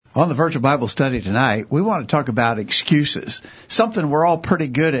On the Virtual Bible Study tonight, we want to talk about excuses, something we're all pretty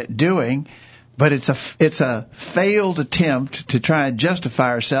good at doing, but it's a failed attempt to try and justify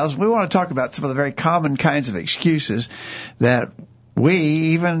ourselves. We want to talk about some of the very common kinds of excuses that we,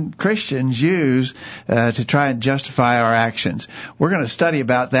 even Christians, use to try and justify our actions. We're going to study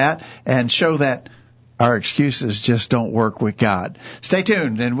about that and show that our excuses just don't work with God. Stay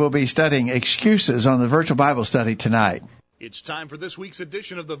tuned, and we'll be studying excuses on the Virtual Bible Study tonight. It's time for this week's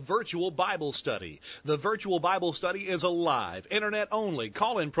edition of the Virtual Bible Study. The Virtual Bible Study is a live, internet-only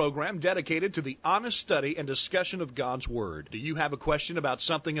call-in program dedicated to the honest study and discussion of God's Word. Do you have a question about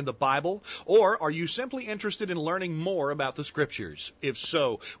something in the Bible? Or are you simply interested in learning more about the Scriptures? If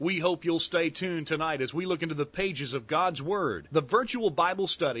so, we hope you'll stay tuned tonight as we look into the pages of God's Word. The Virtual Bible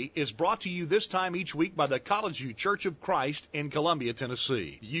Study is brought to you this time each week by the College View Church of Christ in Columbia,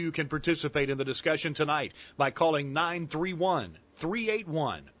 Tennessee. You can participate in the discussion tonight by calling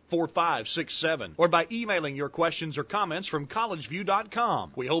 931-381-4567 or by emailing your questions or comments from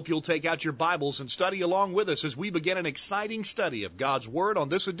collegeview.com. We hope you'll take out your Bibles and study along with us as we begin an exciting study of God's Word on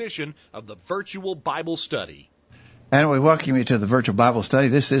this edition of the Virtual Bible Study. And we welcome you to the Virtual Bible Study.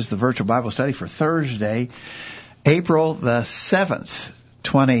 This is the Virtual Bible Study for Thursday, April the 7th.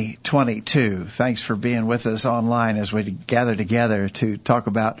 2022. Thanks for being with us online as we gather together to talk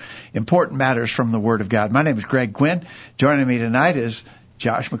about important matters from the Word of God. My name is Greg Gwynn. Joining me tonight is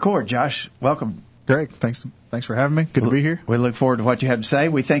Josh McCord. Josh, welcome. Greg, thanks for having me. Good to be here. We look forward to what you have to say.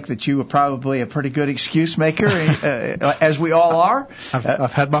 We think that you are probably a pretty good excuse maker, as we all are.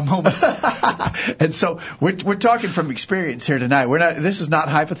 I've had my moments. And so we're talking from experience here tonight. This is not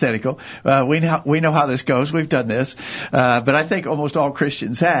hypothetical. We know how this goes. We've done this. But I think almost all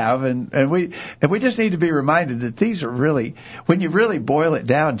Christians have. And we just need to be reminded that these are really, when you really boil it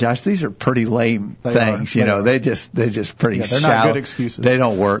down, Josh, these are pretty lame things. They're just pretty they're shallow. Not good excuses. They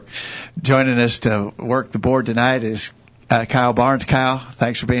don't work. Joining us to work the board tonight is Kyle Barnes. Kyle,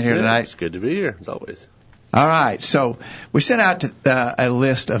 thanks for being here tonight. It's good to be here, as always. All right, so we sent out a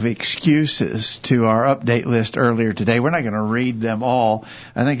list of excuses to our update list earlier today. We're not going to read them all.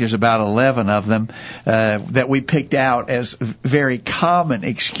 I think there's about 11 of them that we picked out as very common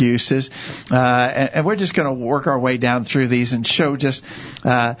excuses, and we're just going to work our way down through these and show just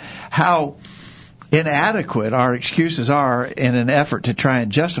how inadequate our excuses are in an effort to try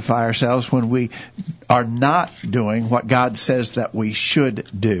and justify ourselves when we are not doing what God says that we should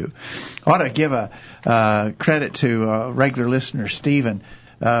do. I want to give a credit to regular listener Stephen,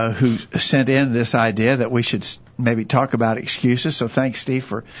 who sent in this idea that we should maybe talk about excuses. So thanks, Steve,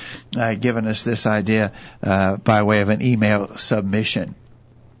 for giving us this idea by way of an email submission.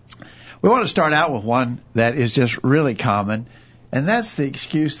 We want to start out with one that is just really common, and that's the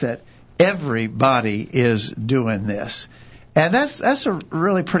excuse that everybody is doing this. And that's a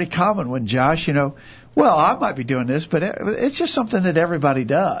really pretty common one, Josh. I might be doing this, but it's just something that everybody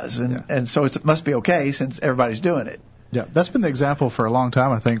does. And so it must be okay since everybody's doing it. Yeah, that's been the example for a long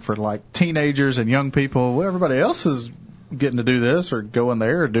time, I think, for like teenagers and young people. Well, everybody else is getting to do this or going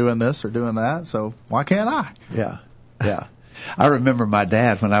there or doing this or doing that, so why can't I? Yeah. I remember my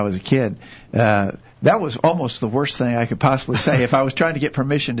dad when I was a kid. That was almost the worst thing I could possibly say. If I was trying to get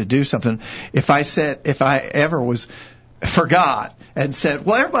permission to do something, if I ever forgot and said,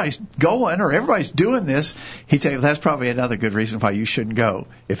 well, everybody's going or everybody's doing this, he'd say, well, that's probably another good reason why you shouldn't go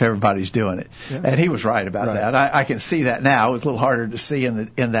if everybody's doing it. Yeah. And he was right about that. I can see that now. It was a little harder to see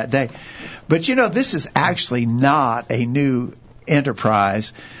in that day. But, this is actually not a new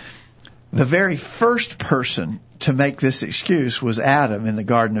enterprise. The very first person to make this excuse was Adam in the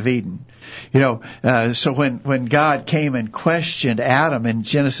Garden of Eden. So when God came and questioned Adam in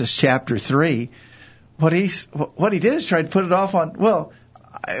Genesis chapter 3, what he did is try to put it off on, well,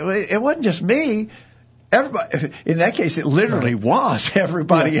 it wasn't just me. Everybody, in that case, it literally was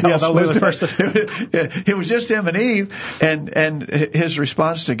everybody else. It was just him and Eve. And his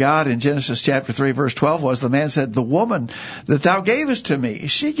response to God in Genesis chapter 3, verse 12 was, the man said, the woman that thou gavest to me,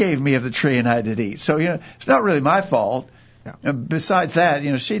 she gave me of the tree and I did eat. So, it's not really my fault. Yeah. And besides that,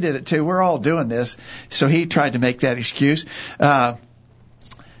 she did it too. We're all doing this. So he tried to make that excuse. Aaron,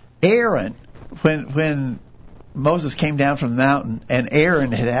 when Moses came down from the mountain, and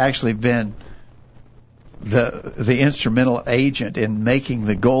Aaron had actually been the instrumental agent in making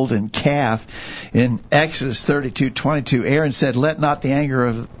the golden calf. In Exodus 32:22, Aaron said, let not the anger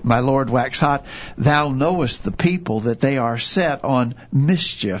of my Lord wax hot. Thou knowest the people that they are set on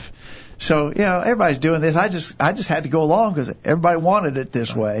mischief. So, everybody's doing this. I just had to go along because everybody wanted it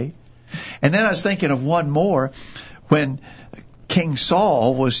this way. And then I was thinking of one more. When King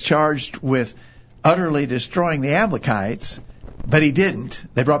Saul was charged with utterly destroying the Amalekites, But he didn't.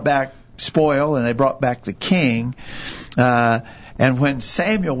 They brought back spoil, and they brought back the king. And when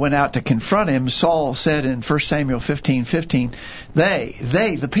Samuel went out to confront him, Saul said in 1 Samuel 15:15,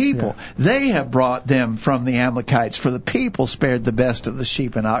 they, the people, they have brought them from the Amalekites, for the people spared the best of the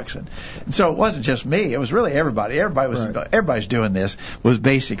sheep and oxen. And so it wasn't just me; it was really everybody. Everybody's doing this. Was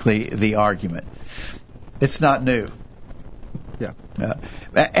basically the argument. It's not new. Yeah.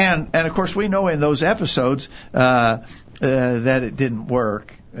 And of course we know in those episodes that it didn't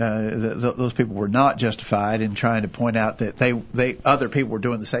work. Those people were not justified in trying to point out that they other people were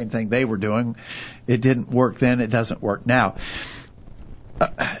doing the same thing they were doing. It didn't work then. It doesn't work now.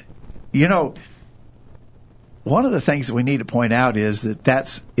 One of the things that we need to point out is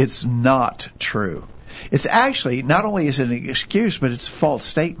that it's not true. It's actually not only is it an excuse, but it's a false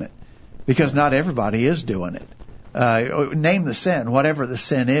statement, because not everybody is doing it. Name the sin, whatever the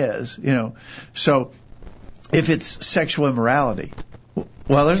sin is. So if it's sexual immorality.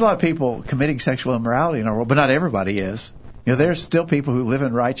 Well, there's a lot of people committing sexual immorality in our world, but not everybody is. There's still people who live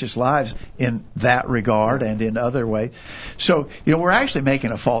in righteous lives in that regard and in other ways. So, we're actually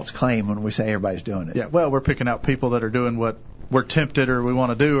making a false claim when we say everybody's doing it. Yeah, well, we're picking out people that are doing what we're tempted or we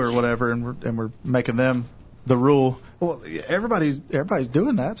want to do or whatever, and we're making them the rule. Well, everybody's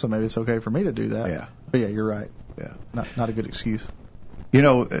doing that, so maybe it's okay for me to do that. Yeah. But yeah, you're right. Yeah. Not a good excuse. In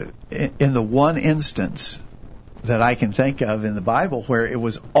the one instance that I can think of in the Bible where it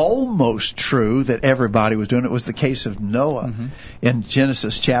was almost true that everybody was doing it was the case of Noah in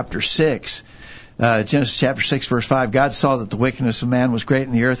Genesis chapter 6. Genesis chapter 6 verse 5, God saw that the wickedness of man was great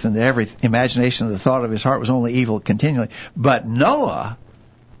in the earth, and that every imagination of the thought of his heart was only evil continually. But Noah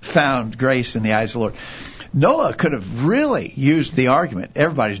found grace in the eyes of the Lord. Noah could have really used the argument,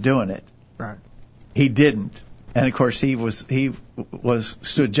 everybody's doing it. Right. He didn't. And of course he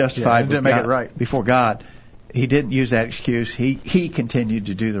stood justified didn't make it right before God. He didn't use that excuse. He continued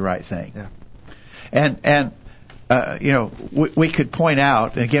to do the right thing. Yeah. And we could point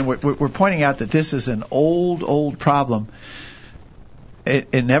out, and again, we're pointing out that this is an old problem.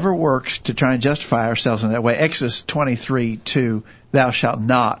 It never works to try and justify ourselves in that way. Exodus 23:2, thou shalt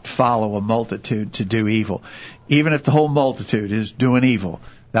not follow a multitude to do evil. Even if the whole multitude is doing evil,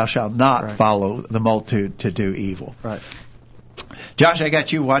 thou shalt not follow the multitude to do evil. Right. Josh, I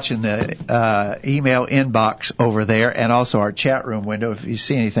got you watching the email inbox over there, and also our chat room window. If you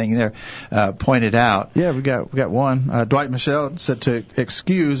see anything there, point it out. Yeah, we got one. Dwight Michelle said to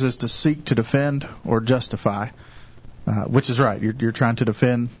excuse is to seek to defend or justify, which is right. You're trying to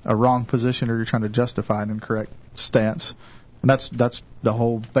defend a wrong position, or you're trying to justify an incorrect stance, and that's the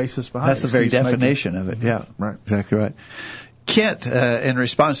whole basis behind it. That's the very definition of it. Yeah, right, exactly right. Kent, in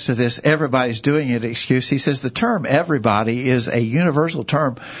response to this everybody's doing it excuse, he says the term everybody is a universal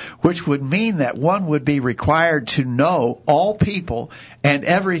term, which would mean that one would be required to know all people and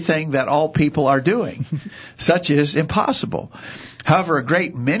everything that all people are doing. Such is impossible. However, a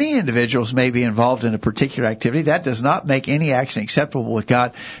great many individuals may be involved in a particular activity. That does not make any action acceptable with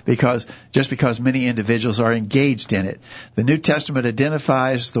God because many individuals are engaged in it. The New Testament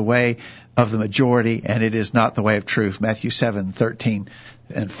identifies the way of the majority, and it is not the way of truth. Matthew 7:13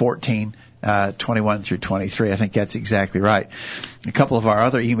 and 14, 21 through 23. I think that's exactly right. A couple of our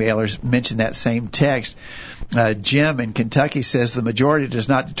other emailers mentioned that same text. Jim in Kentucky says the majority does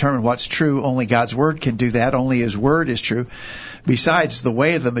not determine what's true. Only God's Word can do that. Only His Word is true. Besides, the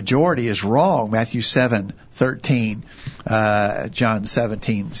way of the majority is wrong. Matthew 7:13, John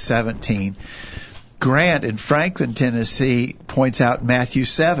 17:17. Grant in Franklin, Tennessee points out Matthew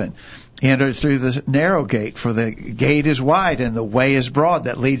 7. Enter through the narrow gate, for the gate is wide and the way is broad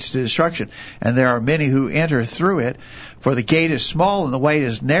that leads to destruction. And there are many who enter through it, for the gate is small and the way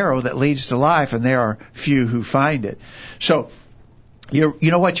is narrow that leads to life, and there are few who find it. So, you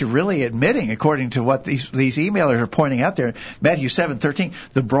know what you're really admitting, according to what these emailers are pointing out there, Matthew 7:13,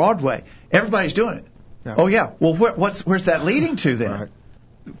 the broad way. Everybody's doing it. Yeah. Oh yeah. Well, where's that leading to then? Right.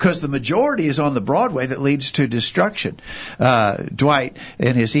 Because the majority is on the broad way that leads to destruction. Dwight,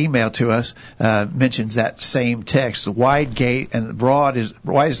 in his email to us, mentions that same text. The wide gate and the wide is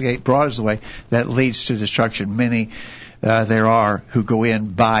the gate, broad is the way that leads to destruction. Many there are who go in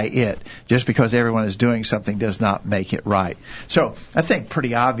by it. Just because everyone is doing something does not make it right. So I think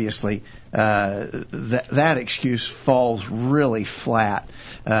pretty obviously that excuse falls really flat.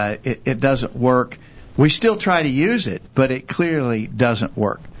 It doesn't work. We still try to use it, but it clearly doesn't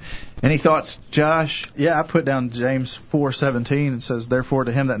work. Any thoughts, Josh? Yeah, I put down James 4:17. It says, "Therefore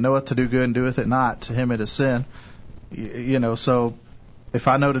to him that knoweth to do good and doeth it not, to him it is sin." So if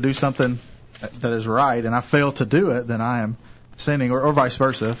I know to do something that is right and I fail to do it, then I am sinning, or vice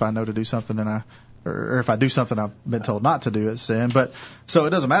versa. If I know to do something and I or if I do something I've been told not to do, it's sin. But so it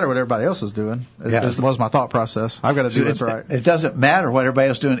doesn't matter what everybody else is doing. It was my thought process. I've got to do what's right. It doesn't matter what everybody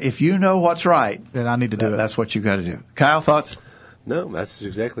else is doing. If you know what's right, then I need to do it. That's what you got to do. Kyle, thoughts? No, that's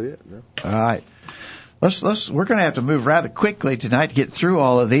exactly it. No. All right. We're going to have to move rather quickly tonight to get through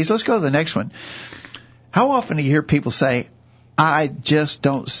all of these. Let's go to the next one. How often do you hear people say, I just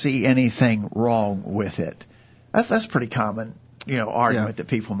don't see anything wrong with it? That's pretty common, argument that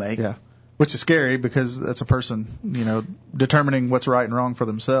people make. Yeah. Which is scary because that's a person, determining what's right and wrong for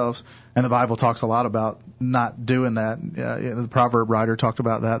themselves. And the Bible talks a lot about not doing that. The proverb writer talked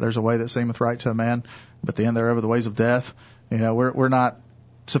about that. There's a way that seemeth right to a man, but the end thereof are the ways of death. We're not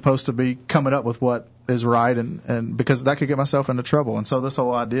supposed to be coming up with what is right, and because that could get myself into trouble. And so this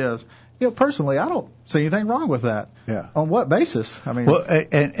whole idea is, personally, I don't see anything wrong with that. Yeah. On what basis? I mean, well,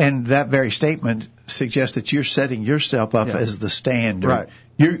 and that very statement suggests that you're setting yourself up as the standard. Right.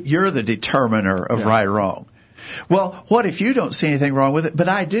 You're the determiner of right or wrong. Well, what if you don't see anything wrong with it, but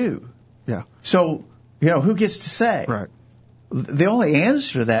I do? Yeah. So, who gets to say? Right. The only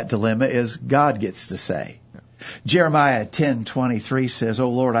answer to that dilemma is God gets to say. Jeremiah 10:23 says, O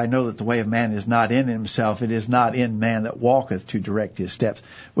Lord, I know that the way of man is not in himself. It is not in man that walketh to direct his steps.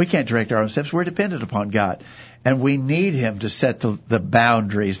 We can't direct our own steps. We're dependent upon God. And we need him to set the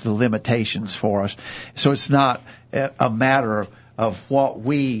boundaries, the limitations for us. So it's not a matter of what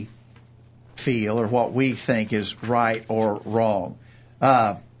we feel or what we think is right or wrong.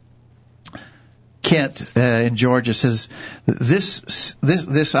 Kent in Georgia says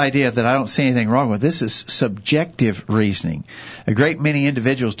this idea that I don't see anything wrong with this is subjective reasoning. A great many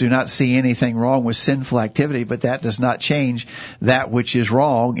individuals do not see anything wrong with sinful activity, but that does not change that which is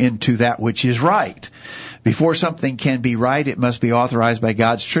wrong into that which is right. Before something can be right, it must be authorized by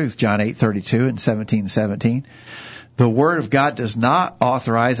God's truth. John 8:32 and 17:17. The Word of God does not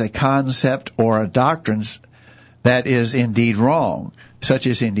authorize a concept or a doctrine that is indeed wrong. Such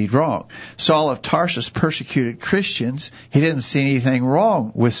is indeed wrong. Saul of Tarsus persecuted Christians. He didn't see anything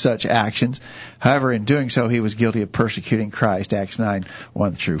wrong with such actions. However, in doing so, he was guilty of persecuting Christ. Acts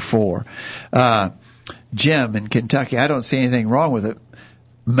 9:1-4. Jim in Kentucky, I don't see anything wrong with it.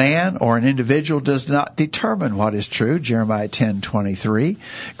 Man or an individual does not determine what is true. Jeremiah 10:23.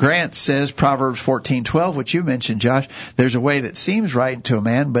 Grant says Proverbs 14:12, which you mentioned, Josh. There's a way that seems right to a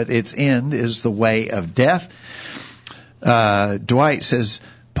man, but its end is the way of death. Dwight says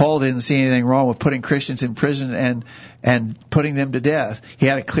Paul didn't see anything wrong with putting Christians in prison and putting them to death. He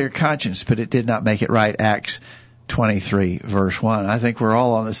had a clear conscience, but it did not make it right. Acts 23:1. I think we're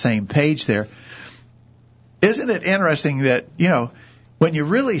all on the same page there. Isn't it interesting that, when you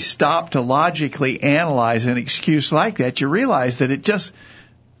really stop to logically analyze an excuse like that, you realize that it just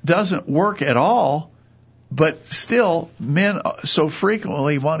doesn't work at all, but still men so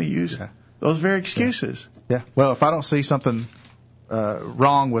frequently want to use those very excuses. Yeah. Well, if I don't see something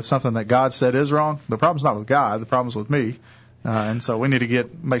wrong with something that God said is wrong, the problem's not with God. The problem's with me. And so we need to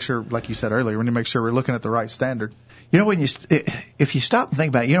make sure, like you said earlier, we need to make sure we're looking at the right standard. If you stop and think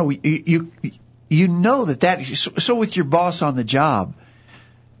about it, you know that so with your boss on the job,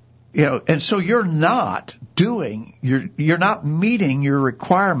 and so you're not meeting your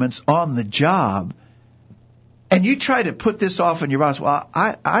requirements on the job. And you try to put this off on your boss. Well,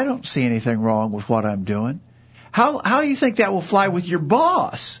 I don't see anything wrong with what I'm doing. How do you think that will fly with your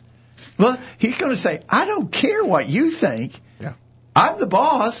boss? Well, he's going to say, I don't care what you think. Yeah. I'm the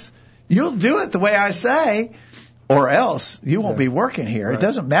boss. You'll do it the way I say, or else you won't be working here. Right. It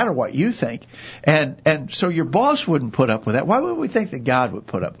doesn't matter what you think. And so your boss wouldn't put up with that. Why would we think that God would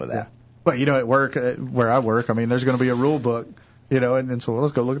put up with that? Well, at work, where I work, there's going to be a rule book. And so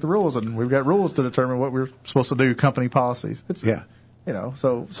let's go look at the rules, and we've got rules to determine what we're supposed to do, company policies.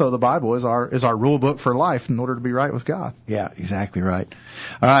 So the Bible is our rule book for life in order to be right with God. Yeah, exactly right.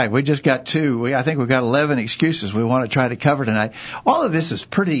 All right, we just got I think we've got 11 excuses we want to try to cover tonight. All of this is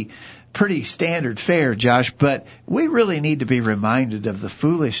pretty standard fare, Josh, but we really need to be reminded of the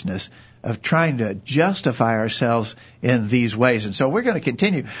foolishness of trying to justify ourselves in these ways. And so we're going to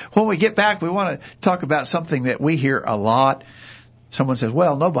continue. When we get back, we want to talk about something that we hear a lot. Someone says,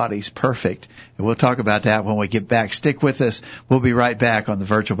 well, nobody's perfect. And we'll talk about that when we get back. Stick with us. We'll be right back on the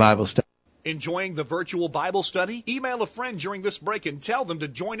Virtual Bible Study. Enjoying the Virtual Bible Study? Email a friend during this break and tell them to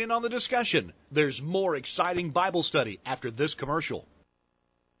join in on the discussion. There's more exciting Bible study after this commercial.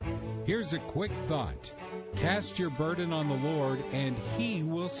 Here's a quick thought. Cast your burden on the Lord, and He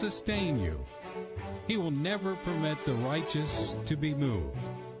will sustain you. He will never permit the righteous to be moved.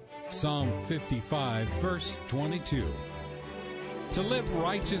 Psalm 55, verse 22. To live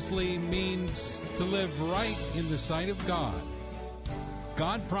righteously means to live right in the sight of God.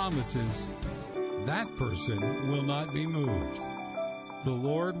 God promises, that person will not be moved. The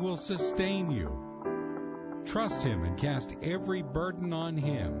Lord will sustain you. Trust Him and cast every burden on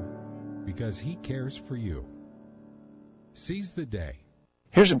Him, because He cares for you. Seize the day.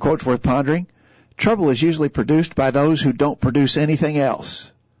 Here's some quotes worth pondering. Trouble is usually produced by those who don't produce anything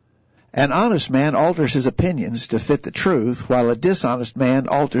else. An honest man alters his opinions to fit the truth, while a dishonest man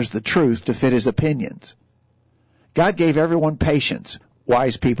alters the truth to fit his opinions. God gave everyone patience.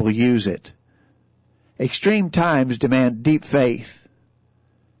 Wise people use it. Extreme times demand deep faith.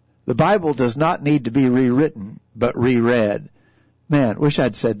 The Bible does not need to be rewritten, but reread. Man, wish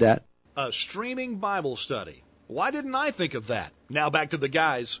I'd said that. A streaming Bible study. Why didn't I think of that? Now back to the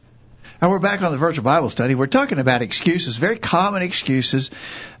guys. And we're back on the virtual Bible study. We're talking about excuses, very common excuses.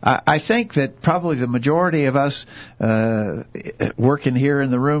 I think that probably the majority of us working here in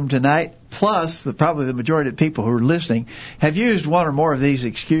the room tonight, plus probably the majority of the people who are listening, have used one or more of these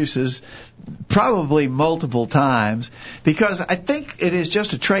excuses probably multiple times, because I think it is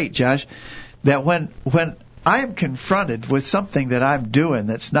just a trait, Josh, that when I am confronted with something that I'm doing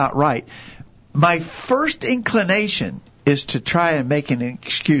that's not right, my first inclination is to try and make an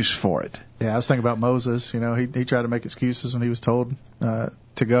excuse for it. Yeah, I was thinking about Moses. You know, he tried to make excuses when he was told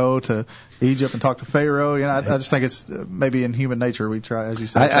to go to Egypt and talk to Pharaoh. You know, I just think it's maybe in human nature we try, as you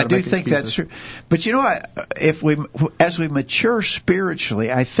said. I do think that's true. But you know, as we mature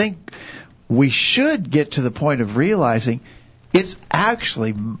spiritually, I think we should get to the point of realizing it's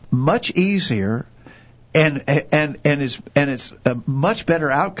actually much easier. And it's a much better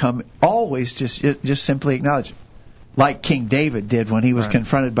outcome. Always just simply acknowledge, like King David did when he was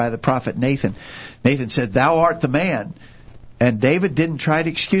confronted by the prophet Nathan. Nathan said, "Thou art the man," and David didn't try to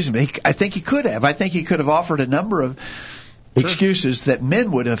excuse him. I think he could have. I think he could have offered a number of excuses that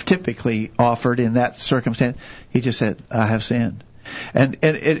men would have typically offered in that circumstance. He just said, "I have sinned." And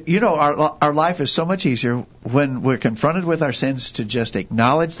you know, our life is so much easier when we're confronted with our sins to just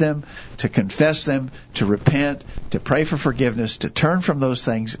acknowledge them, to confess them, to repent, to pray for forgiveness, to turn from those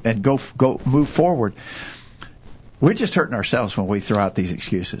things and go move forward. We're just hurting ourselves when we throw out these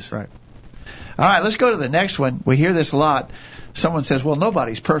excuses. Right. All right, let's go to the next one. We hear this a lot. Someone says, "Well,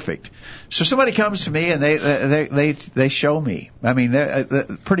 nobody's perfect." So somebody comes to me and they show me. I mean,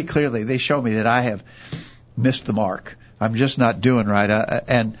 pretty clearly they show me that I have missed the mark. I'm just not doing right.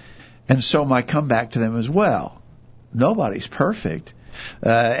 And so my comeback to them is, well, nobody's perfect.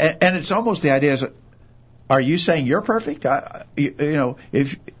 And it's almost the idea is, are you saying you're perfect?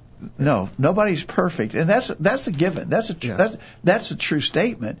 No, nobody's perfect. And that's a given. That's a true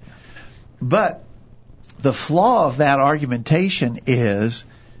statement. But the flaw of that argumentation is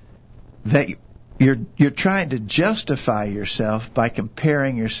that you're trying to justify yourself by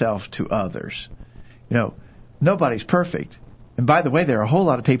comparing yourself to others. You know, nobody's perfect. And by the way, there are a whole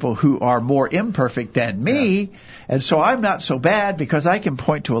lot of people who are more imperfect than me, and so I'm not so bad because I can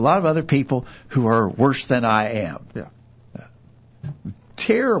point to a lot of other people who are worse than I am. Yeah.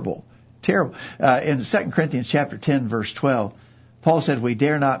 Terrible. In 2 Corinthians chapter 10, verse 12, Paul said, "We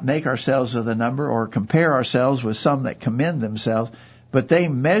dare not make ourselves of the number or compare ourselves with some that commend themselves, but they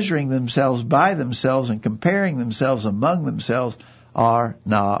measuring themselves by themselves and comparing themselves among themselves are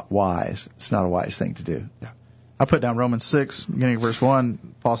not wise." It's not a wise thing to do. Yeah. I put down Romans 6, beginning of verse 1.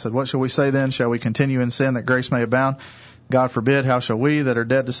 Paul said, "What shall we say then? Shall we continue in sin that grace may abound? God forbid. How shall we that are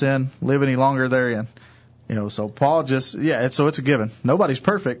dead to sin live any longer therein?" You know, so Paul just, it's a given. Nobody's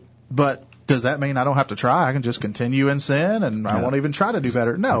perfect, but does that mean I don't have to try? I can just continue in sin and I won't even try to do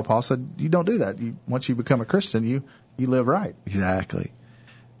better. No, Paul said you don't do that. Once you become a Christian, you live right. Exactly.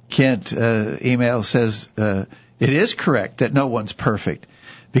 Kent email says, it is correct that no one's perfect.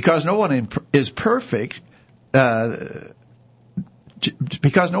 Because no one is perfect,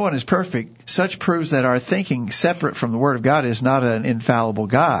 such proves that our thinking separate from the Word of God is not an infallible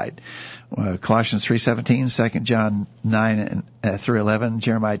guide. Colossians 3:17, 2 John 9 through 11,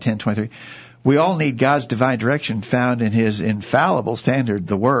 Jeremiah 10:23. We all need God's divine direction found in His infallible standard,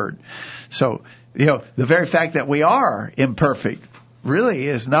 the Word. So, the very fact that we are imperfect really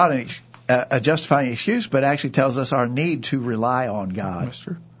is not a justifying excuse, but actually tells us our need to rely on God. That's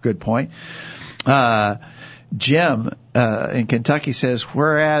true. Good point. Jim in Kentucky says,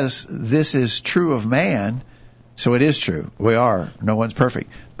 whereas this is true of man, so it is true. No one's perfect.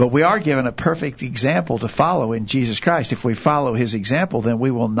 But we are given a perfect example to follow in Jesus Christ. If we follow His example, then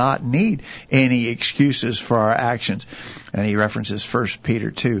we will not need any excuses for our actions. And he references 1 Peter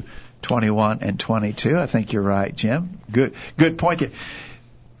 2:21 and 22. I think you're right, Jim. Good point there.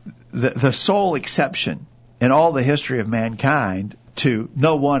 The sole exception in all the history of mankind to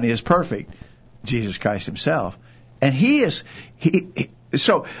no one is perfect, Jesus Christ Himself. And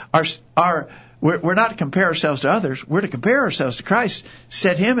so our we're not to compare ourselves to others. We're to compare ourselves to Christ,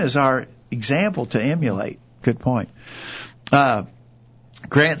 set Him as our example to emulate. Good point.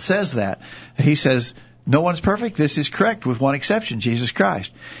 Grant says that. He says, no one's perfect. This is correct with one exception, Jesus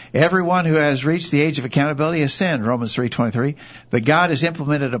Christ. Everyone who has reached the age of accountability has sinned, Romans 3:23. But God has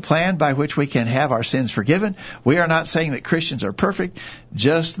implemented a plan by which we can have our sins forgiven. We are not saying that Christians are perfect,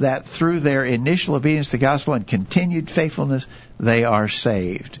 just that through their initial obedience to the gospel and continued faithfulness, they are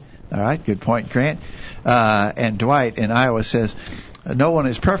saved. All right, good point, Grant. And Dwight in Iowa says, no one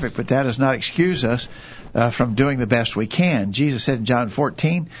is perfect, but that does not excuse us from doing the best we can. Jesus said in John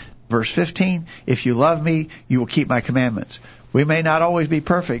 14, verse 15, if you love me, you will keep my commandments. We may not always be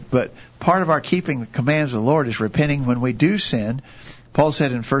perfect, but part of our keeping the commands of the Lord is repenting when we do sin. Paul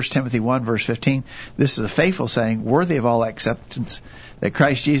said in 1 Timothy 1, verse 15, this is a faithful saying, worthy of all acceptance, that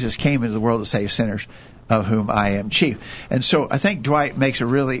Christ Jesus came into the world to save sinners, of whom I am chief. And so I think Dwight makes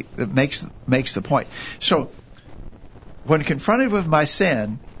the point. So when confronted with my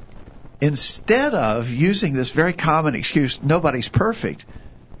sin, instead of using this very common excuse, nobody's perfect,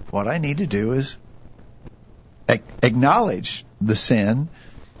 what I need to do is acknowledge the sin,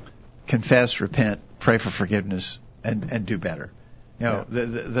 confess, repent, pray for forgiveness, and do better. You know,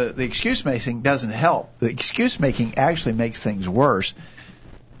 the excuse making doesn't help. The excuse making actually makes things worse.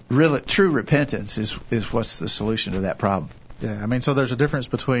 Really, true repentance is what's the solution to that problem. Yeah, I mean, so there's a difference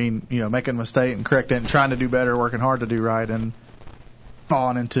between, making a mistake and correcting it and trying to do better, working hard to do right, and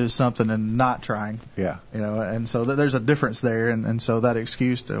falling into something and not trying. Yeah. And so there's a difference there, and so that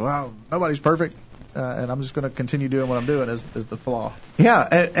excuse to, well, nobody's perfect, and I'm just going to continue doing what I'm doing is the flaw.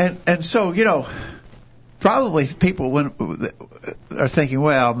 Yeah, and so, probably people are thinking,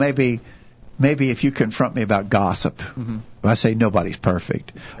 well, maybe if you confront me about gossip, I say nobody's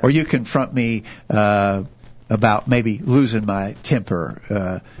perfect. Or you confront me about maybe losing my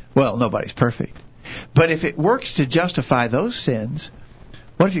temper, well, nobody's perfect. But if it works to justify those sins,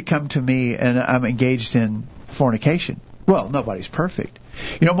 what if you come to me and I'm engaged in fornication? Well, nobody's perfect.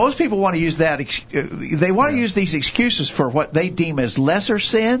 Most people want to use that. They want to use these excuses for what they deem as lesser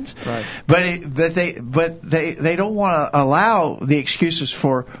sins, right. but they don't want to allow the excuses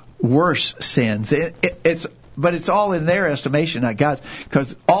for worse sins. But it's all in their estimation, not God's,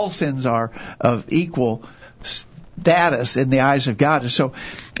 because all sins are of equal status in the eyes of God. And so,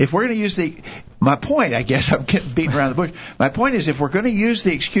 if we're going to use my point, I guess I'm getting beaten around the bush. My point is, if we're going to use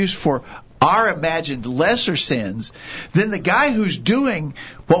the excuse for our imagined lesser sins, then the guy who's doing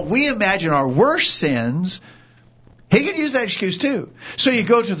what we imagine are worse sins, he can use that excuse too. So you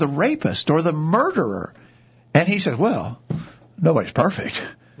go to the rapist or the murderer, and he says, well, nobody's perfect.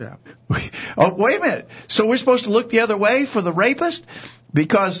 Yeah. Oh, wait a minute. So we're supposed to look the other way for the rapist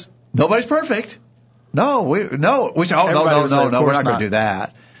because nobody's perfect? No. We say, no, we're not going to do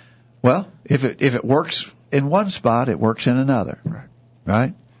that. Well, if it works in one spot, it works in another.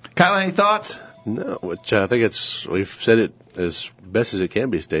 Right? Kyle, any thoughts? No, which I think we've said it as best as it can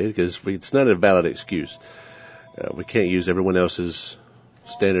be stated, because it's not a valid excuse. We can't use everyone else's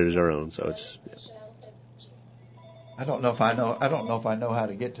standard as our own. So it's. Yeah. I don't know if I know how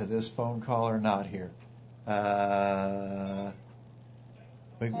to get to this phone call or not here.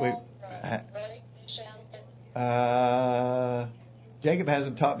 Jacob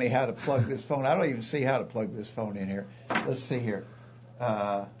hasn't taught me how to plug this phone. I don't even see how to plug this phone in here. Let's see here.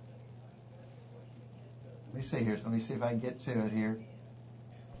 Let me see here. Let me see if I can get to it here.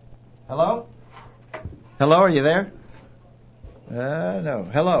 Hello? Hello, are you there? No.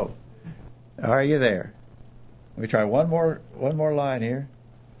 Hello. Are you there? Let me try one more line here.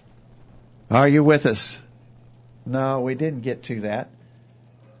 Are you with us? No, we didn't get to that.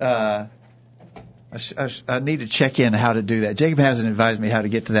 I need to check in how to do that. Jacob hasn't advised me how to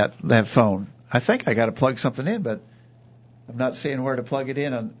get to that phone. I think I got to plug something in, but I'm not seeing where to plug it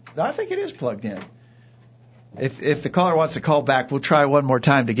in. I think it is plugged in. If the caller wants to call back, we'll try one more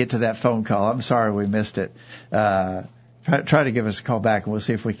time to get to that phone call. I'm sorry we missed it. Try to give us a call back, and we'll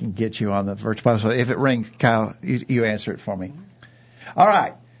see if we can get you on the virtual Bible study. If it rings, Kyle, you answer it for me. All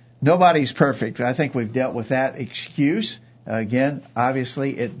right. Nobody's perfect. I think we've dealt with that excuse. Again,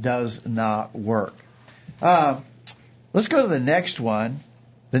 obviously, it does not work. Let's go to the next one.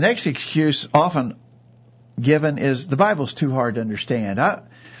 The next excuse often given is the Bible's too hard to understand. I'm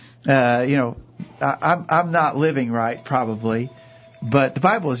not living right, probably, but the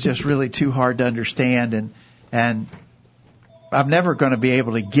Bible is just really too hard to understand, and I'm never going to be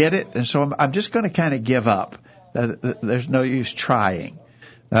able to get it, and so I'm just going to kind of give up. There's no use trying.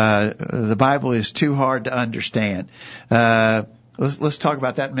 The Bible is too hard to understand. Let's talk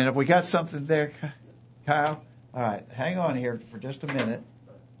about that in a minute. We got something there, Kyle? All right, hang on here for just a minute.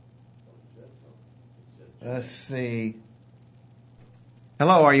 Let's see.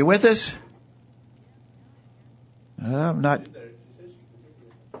 Hello, are you with us? I'm not.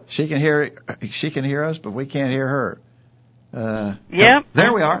 She can hear us, but we can't hear her. Yep.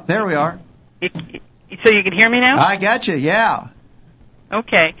 There we are. So you can hear me now? I got you. Yeah.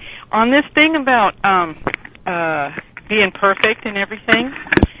 Okay. On this thing about being perfect and everything,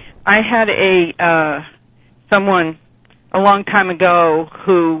 I had someone a long time ago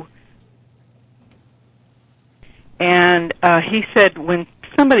who, and he said, when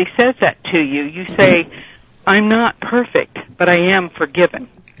somebody says that to you, you say, I'm not perfect, but I am forgiven.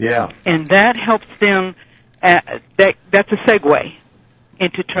 Yeah. And that helps them, that's a segue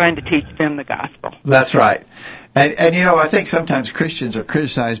into trying to teach them the gospel. That's right. And you know, I think sometimes Christians are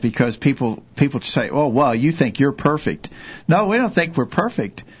criticized because people say, oh, well, you think you're perfect. No, we don't think we're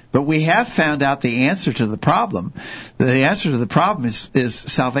perfect. But we have found out the answer to the problem. The answer to the problem is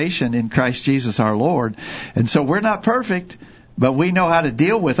salvation in Christ Jesus our Lord. And so we're not perfect, but we know how to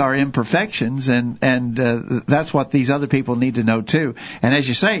deal with our imperfections, and that's what these other people need to know too. And as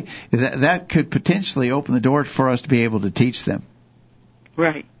you say, that could potentially open the door for us to be able to teach them.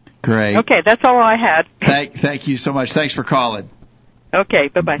 Right. Great. Okay, that's all I had. Thank you so much. Thanks for calling. Okay,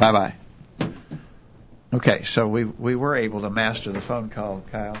 bye-bye. Bye-bye. Okay, so we were able to master the phone call,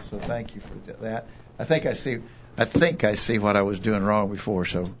 Kyle, so thank you for that. I think I see what I was doing wrong before,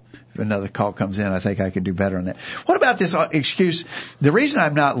 so if another call comes in, I think I can do better on that. What about this excuse? The reason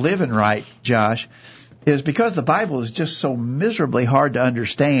I'm not living right, Josh, is because the Bible is just so miserably hard to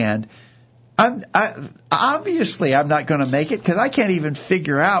understand. Obviously I'm not going to make it because I can't even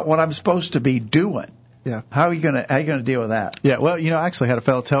figure out what I'm supposed to be doing. Yeah. How are you going to deal with that? Yeah. Well, I actually had a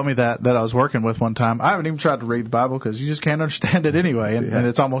fellow tell me that I was working with one time. I haven't even tried to read the Bible because you just can't understand it anyway, and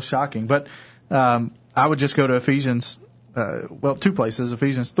it's almost shocking. But I would just go to Ephesians, two places,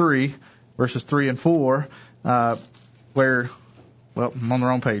 Ephesians 3, verses 3 and 4, where, I'm on the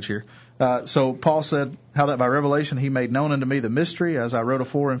wrong page here. So Paul said, how that by revelation he made known unto me the mystery, as I wrote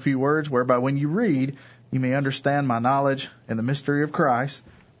afore in few words, whereby when you read, you may understand my knowledge and the mystery of Christ.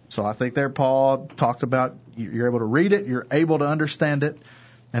 So I think there Paul talked about you're able to read it, you're able to understand it.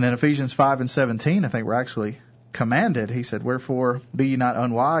 And in Ephesians 5 and 17, I think we're actually commanded. He said, wherefore be ye not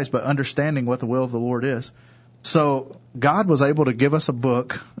unwise, but understanding what the will of the Lord is. So God was able to give us a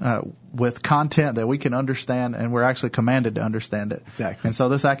book with content that we can understand, and we're actually commanded to understand it. Exactly. And so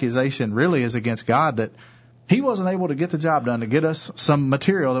this accusation really is against God that he wasn't able to get the job done to get us some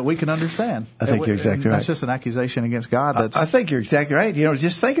material that we can understand. I think you're exactly right. That's just an accusation against God. I think you're exactly right.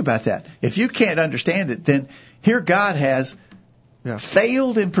 Just think about that. If you can't understand it, then here God has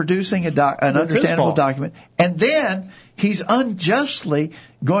failed in producing an understandable document, and then he's unjustly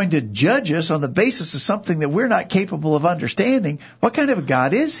going to judge us on the basis of something that we're not capable of understanding. What kind of a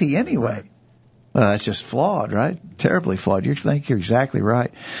God is he anyway? Well, that's just flawed, right? Terribly flawed. You think you're exactly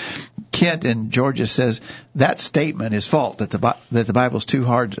right. Kent in Georgia says that statement is false, that the Bible is too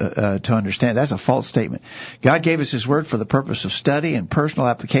hard to understand. That's a false statement. God gave us his word for the purpose of study and personal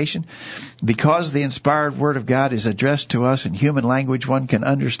application. Because the inspired word of God is addressed to us in human language, one can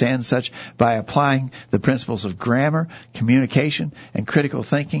understand such by applying the principles of grammar, communication, and critical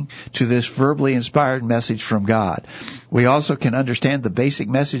thinking to this verbally inspired message from God. We also can understand the basic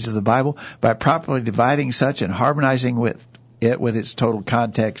message of the Bible by properly dividing such and harmonizing with its total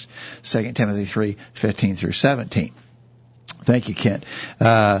context, 2 Timothy 3:15 through 17. Thank you, Kent.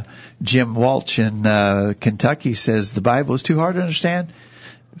 Jim Walsh in Kentucky says the Bible is too hard to understand.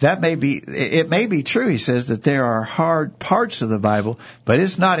 It may be true, he says, that there are hard parts of the Bible, but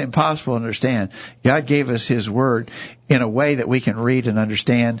it's not impossible to understand. God gave us his word in a way that we can read and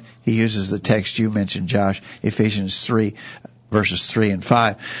understand. He uses the text you mentioned, Josh, Ephesians 3, verses 3 and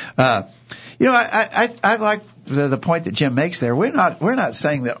 5. I like the point that Jim makes there. We're not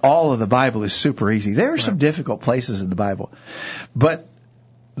saying that all of the Bible is super easy. There are some difficult places in the Bible, but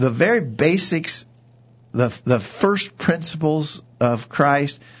the very basics, the first principles of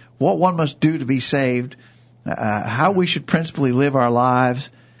Christ, what one must do to be saved, how we should principally live our lives,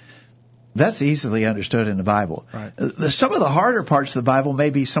 that's easily understood in the Bible. Right. Some of the harder parts of the Bible may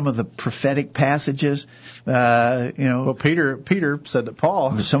be some of the prophetic passages. Well, Peter said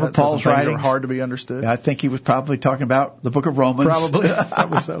that some of Paul's writings are hard to be understood. I think he was probably talking about the book of Romans.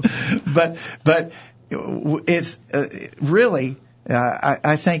 Probably so. But it's really,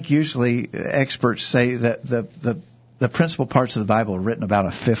 I think usually experts say that the principal parts of the Bible are written about a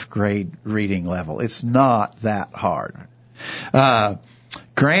 5th grade reading level. It's not that hard.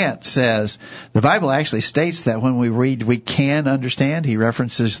 Grant says, the Bible actually states that when we read, we can understand. He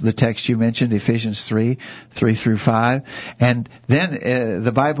references the text you mentioned, Ephesians 3:3-5. And then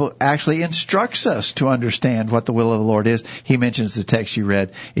the Bible actually instructs us to understand what the will of the Lord is. He mentions the text you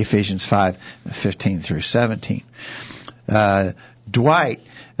read, Ephesians 5:15-17. Dwight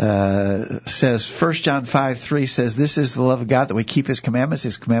says, 1 John 5:3 says, this is the love of God, that we keep His commandments.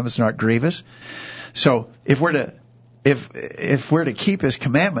 His commandments are not grievous. So if we're to keep His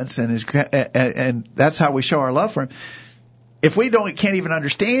commandments and that's how we show our love for Him, if we can't even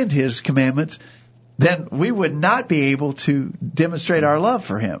understand His commandments, then we would not be able to demonstrate our love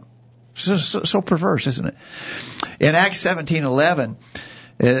for Him. So perverse, isn't it? In Acts 17:11,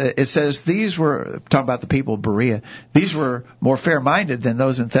 it says, these were, talking about the people of Berea, these were more fair-minded than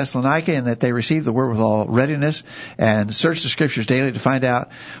those in Thessalonica, in that they received the word with all readiness and searched the Scriptures daily to find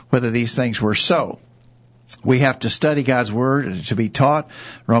out whether these things were so. We have to study God's word to be taught.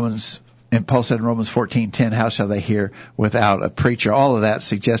 And Paul said in Romans 14:10, how shall they hear without a preacher? All of that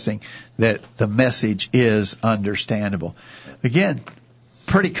suggesting that the message is understandable. Again,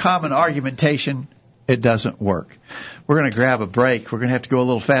 pretty common argumentation. It doesn't work. We're going to grab a break. We're going to have to go a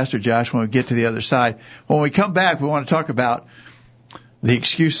little faster, Josh, when we get to the other side. When we come back, we want to talk about the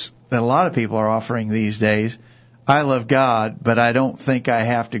excuse that a lot of people are offering these days. I love God, but I don't think I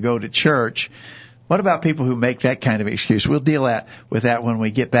have to go to church. What about people who make that kind of excuse? We'll deal with that when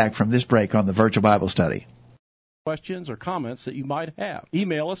we get back from this break on the Virtual Bible Study. Questions or comments that you might have.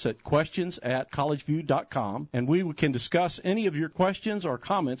 Email us at questions@collegeview.com, and we can discuss any of your questions or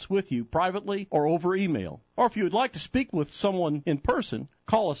comments with you privately or over email. Or if you would like to speak with someone in person,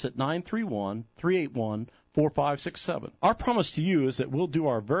 call us at 931-381-4567. Our promise to you is that we'll do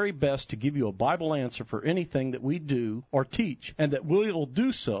our very best to give you a Bible answer for anything that we do or teach, and that we will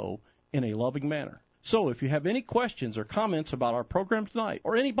do so in a loving manner. So if you have any questions or comments about our program tonight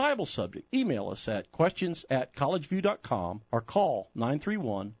or any Bible subject, email us at questions@collegeview.com or call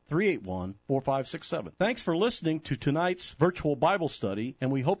 931-381-4567. Thanks for listening to tonight's virtual Bible study,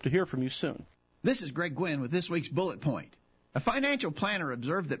 and we hope to hear from you soon. This is Greg Gwynn with this week's Bullet Point. A financial planner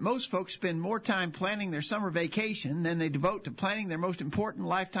observed that most folks spend more time planning their summer vacation than they devote to planning their most important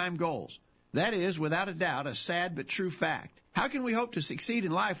lifetime goals. That is, without a doubt, a sad but true fact. How can we hope to succeed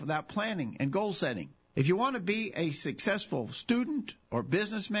in life without planning and goal setting? If you want to be a successful student or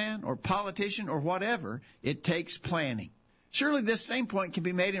businessman or politician or whatever, it takes planning. Surely this same point can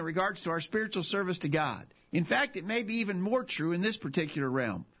be made in regards to our spiritual service to God. In fact, it may be even more true in this particular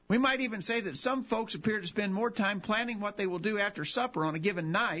realm. We might even say that some folks appear to spend more time planning what they will do after supper on a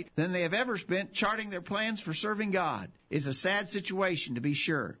given night than they have ever spent charting their plans for serving God. It's a sad situation, to be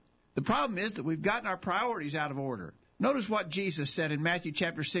sure. The problem is that we've gotten our priorities out of order. Notice what Jesus said in Matthew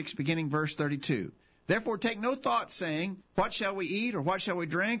chapter 6, beginning verse 32. Therefore take no thought, saying, what shall we eat, or what shall we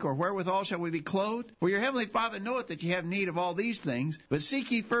drink, or wherewithal shall we be clothed? For your heavenly Father knoweth that ye have need of all these things. But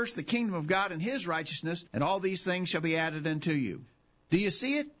seek ye first the kingdom of God and His righteousness, and all these things shall be added unto you. Do you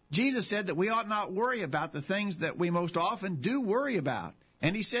see it? Jesus said that we ought not worry about the things that we most often do worry about.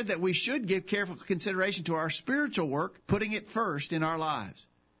 And He said that we should give careful consideration to our spiritual work, putting it first in our lives.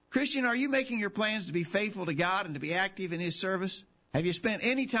 Christian, are you making your plans to be faithful to God and to be active in His service? Have you spent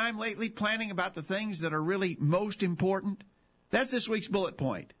any time lately planning about the things that are really most important? That's this week's bullet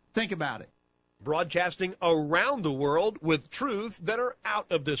point. Think about it. Broadcasting around the world with truths that are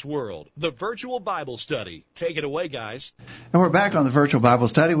out of this world. The Virtual Bible Study. Take it away, guys. And we're back on the Virtual Bible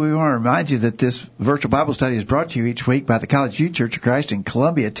Study. We want to remind you that this Virtual Bible Study is brought to you each week by the College View Church of Christ in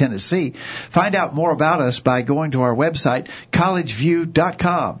Columbia, Tennessee. Find out more about us by going to our website,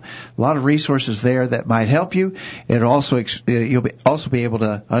 collegeview.com. A lot of resources there that might help you. It'll also you'll also be able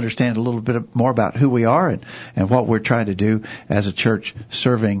to understand a little bit more about who we are and what we're trying to do as a church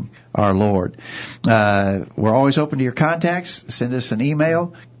serving our Lord. We're always open to your contacts. Send us an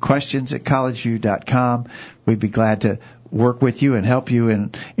email, questions@collegeview.com. We'd be glad to work with you and help you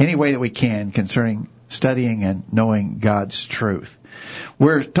in any way that we can concerning studying and knowing God's truth.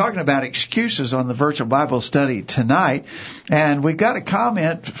 We're talking about excuses on the Virtual Bible Study tonight, and we've got a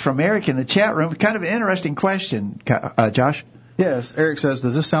comment from Eric in the chat room. Kind of an interesting question, Josh. Yes, Eric says,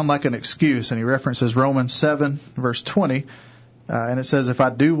 does this sound like an excuse? And he references Romans 7, verse 20. And it says, if I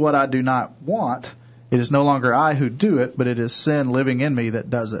do what I do not want, it is no longer I who do it, but it is sin living in me that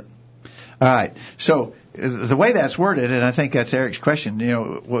does it. All right. So the way that's worded, and I think that's Eric's question,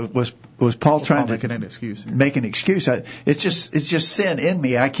 was Paul trying to make an excuse? Make an excuse. It's just sin in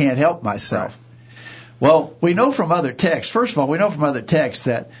me. I can't help myself. Right. Well, we know from other texts. First of all, we know from other texts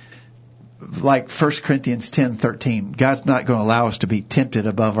that like 1 Corinthians 10:13, God's not going to allow us to be tempted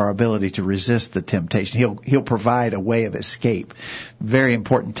above our ability to resist the temptation. He'll provide a way of escape. Very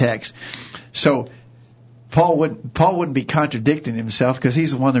important text. So Paul wouldn't be contradicting himself because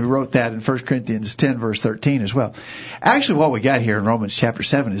he's the one who wrote that in 1 Corinthians 10 verse 13 as well. Actually, what we got here in Romans chapter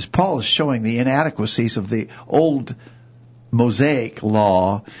 7 is Paul is showing the inadequacies of the old Mosaic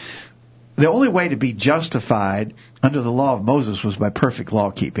law. The only way to be justified under the law of Moses was by perfect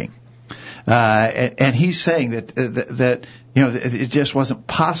law keeping. And he's saying that it just wasn't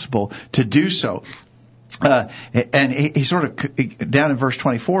possible to do so. And he sort of, down in verse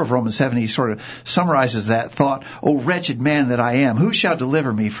 24 of Romans 7, he sort of summarizes that thought, "O wretched man that I am, who shall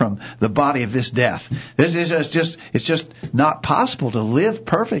deliver me from the body of this death?" It's just not possible to live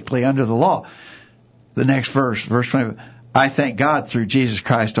perfectly under the law. The next verse 20, "I thank God through Jesus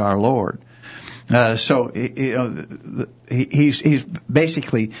Christ our Lord." So he's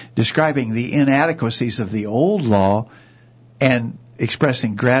basically describing the inadequacies of the old law and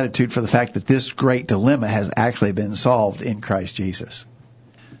expressing gratitude for the fact that this great dilemma has actually been solved in Christ Jesus.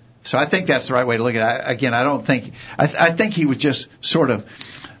 So I think that's the right way to look at it. Again, I think he was just sort of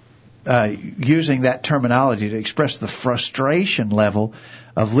using that terminology to express the frustration level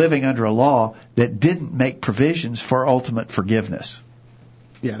of living under a law that didn't make provisions for ultimate forgiveness.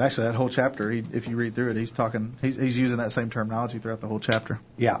 Yeah, and actually that whole chapter, if you read through it, he's using that same terminology throughout the whole chapter.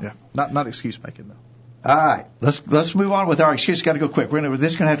 Yeah. Not excuse making though. All right, let's move on with our excuse. Got to go quick. We're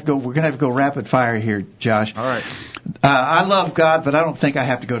gonna have to go rapid fire here, Josh. All right. I love God, but I don't think I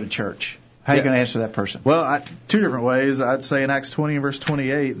have to go to church. How are you going to answer that person? Well, two different ways. I'd say in Acts 20 and verse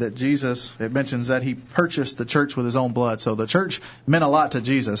 28 that Jesus, it mentions that he purchased the church with his own blood. So the church meant a lot to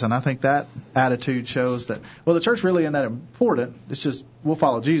Jesus, and I think that attitude shows that, well, the church really isn't that important. It's just we'll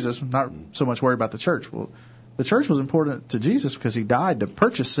follow Jesus, not so much worry about the church. Well, the church was important to Jesus because he died to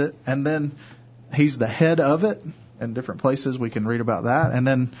purchase it, and then he's the head of it. In different places we can read about that. And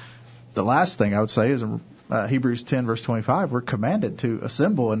then the last thing I would say is in Hebrews 10 verse 25, we're commanded to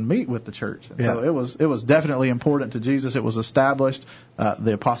assemble and meet with the church. And so it was definitely important to Jesus. It was established.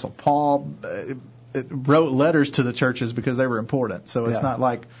 The Apostle Paul wrote letters to the churches because they were important. So it's not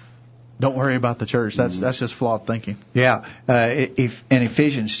like, don't worry about the church. That's just flawed thinking. Yeah. In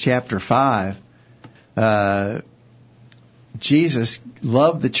Ephesians chapter 5, Jesus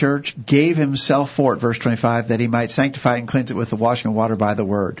loved the church, gave himself for it, verse 25, that he might sanctify and cleanse it with the washing of water by the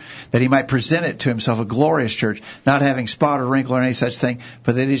word, that he might present it to himself a glorious church, not having spot or wrinkle or any such thing,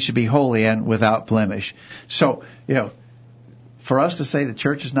 but that it should be holy and without blemish. So, for us to say the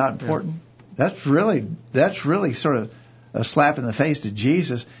church is not important, that's really sort of a slap in the face to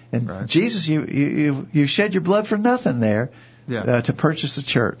Jesus. And right. Jesus, you shed your blood for nothing there to purchase the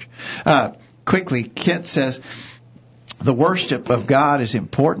church. Quickly, Kent says, the worship of God is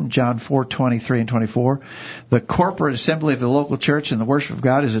important, John 4:23 and 24. The corporate assembly of the local church and the worship of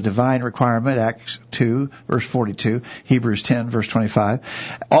God is a divine requirement, Acts 2, verse 42, Hebrews 10, verse 25.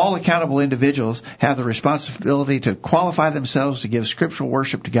 All accountable individuals have the responsibility to qualify themselves to give scriptural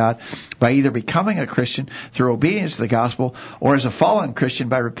worship to God by either becoming a Christian through obedience to the gospel or as a fallen Christian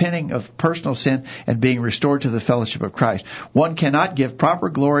by repenting of personal sin and being restored to the fellowship of Christ. One cannot give proper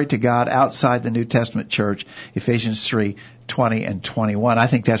glory to God outside the New Testament church, Ephesians 3:20 and 21. I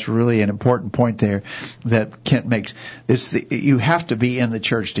think that's really an important point there that Kent makes. You have to be in the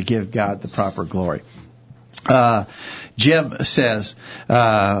church to give God the proper glory. Jim says,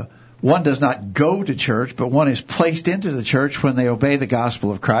 one does not go to church, but one is placed into the church when they obey the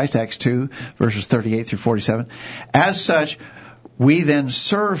gospel of Christ, Acts 2, verses 38 through 47. As such, we then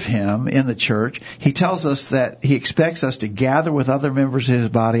serve him in the church. He tells us that he expects us to gather with other members of his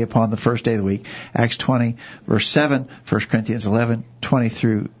body upon the first day of the week. Acts 20, verse 7, 1 Corinthians 11, 20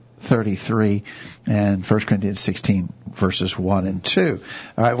 through 33, and 1 Corinthians 16, verses 1 and 2.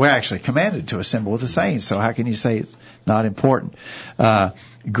 All right, we're actually commanded to assemble with the saints, so how can you say it's not important?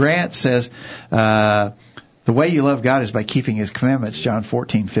 Grant says, the way you love God is by keeping His commandments, John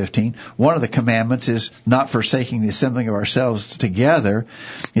 14:15. One of the commandments is not forsaking the assembling of ourselves together.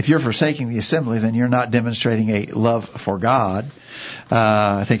 If you're forsaking the assembly, then you're not demonstrating a love for God.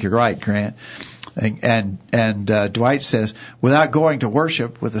 I think you're right, Grant. And Dwight says, without going to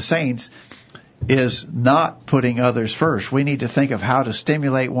worship with the saints is not putting others first. We need to think of how to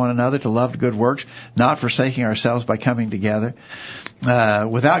stimulate one another to love good works, not forsaking ourselves by coming together.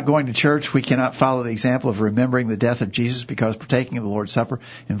 Without going to church, we cannot follow the example of remembering the death of Jesus because partaking of the Lord's Supper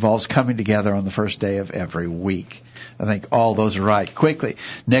involves coming together on the first day of every week. I think all those are right. Quickly,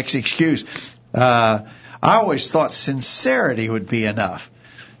 next excuse. I always thought sincerity would be enough.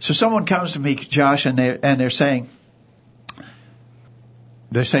 So someone comes to me, Josh, and they're saying,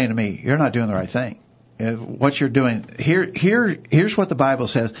 they're saying to me, you're not doing the right thing. What you're doing, here's what the Bible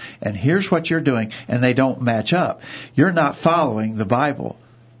says, and here's what you're doing, and they don't match up. You're not following the Bible.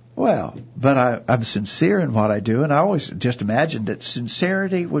 Well, but I'm sincere in what I do, and I always just imagined that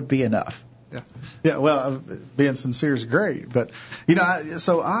sincerity would be enough. Yeah. Well, being sincere is great, but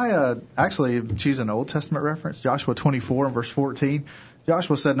I actually choose an Old Testament reference, Joshua 24 and verse 14.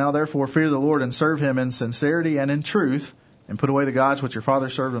 Joshua said, "Now therefore fear the Lord and serve Him in sincerity and in truth, and put away the gods which your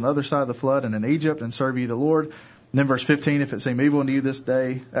fathers served on the other side of the flood and in Egypt, and serve ye the Lord." And then verse 15, if it seem evil to you this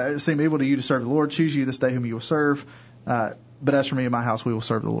day, seem evil to you to serve the Lord, choose you this day whom you will serve. But as for me and my house, we will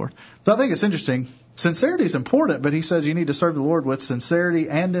serve the Lord. So I think it's interesting. Sincerity is important, but he says you need to serve the Lord with sincerity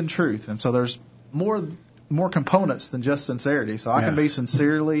and in truth. And so there's more components than just sincerity. So I can be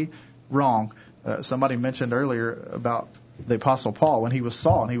sincerely wrong. Somebody mentioned earlier about the Apostle Paul when he was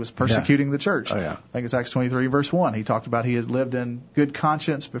Saul and he was persecuting the church. I think it's Acts 23 verse 1. He talked about he has lived in good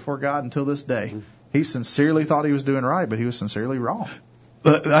conscience before God until this day. He sincerely thought he was doing right, but he was sincerely wrong.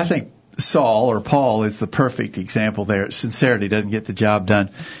 But I think Saul or Paul is the perfect example there. Sincerity doesn't get the job done.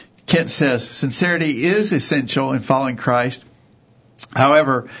 Kent says sincerity is essential in following Christ.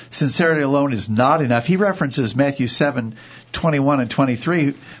 However, sincerity alone is not enough. He references Matthew 7:21 and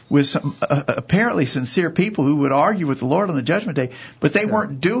 23 with some apparently sincere people who would argue with the Lord on the judgment day, but they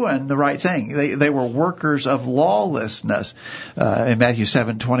weren't doing the right thing. They were workers of lawlessness. In Matthew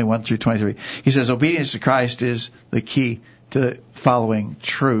 7:21 through 23, he says obedience to Christ is the key to following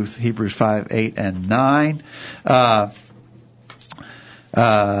truth. Hebrews 5:8 and 9.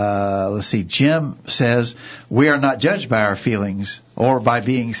 Let's see. Jim says, we are not judged by our feelings or by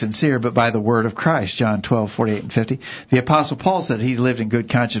being sincere, but by the word of Christ. John 12:48 and 50. The Apostle Paul said he lived in good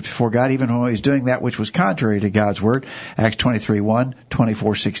conscience before God, even when he was doing that which was contrary to God's word. Acts 23:1,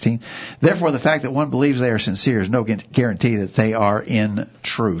 24:16. Therefore, the fact that one believes they are sincere is no guarantee that they are in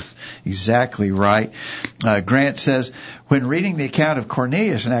truth. Exactly right. Grant says, when reading the account of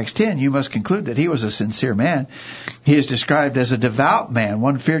Cornelius in Acts 10, you must conclude that he was a sincere man. He is described as a devout man.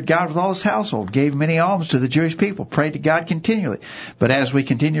 One feared God with all his household, gave many alms to the Jewish people, prayed to God continually. But as we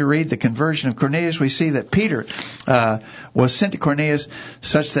continue to read the conversion of Cornelius, we see that Peter was sent to Cornelius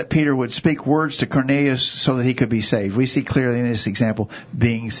such that Peter would speak words to Cornelius so that he could be saved. We see clearly in this example,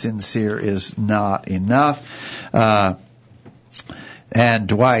 being sincere is not enough. And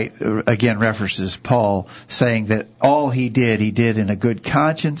Dwight, again, references Paul, saying that all he did in a good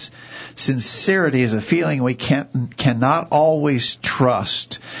conscience. Sincerity is a feeling we cannot always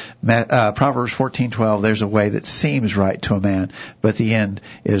trust. Proverbs 14:12, there's a way that seems right to a man, but the end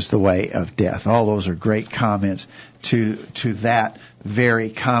is the way of death. All those are great comments to that very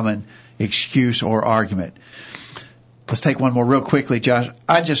common excuse or argument. Let's take one more real quickly, Josh.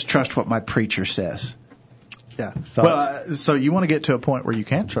 I just trust what my preacher says. Yeah. Well, so you want to get to a point where you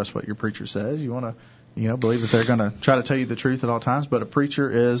can't trust what your preacher says. You want to, believe that they're going to try to tell you the truth at all times. But a preacher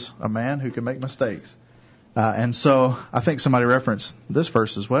is a man who can make mistakes. And so I think somebody referenced this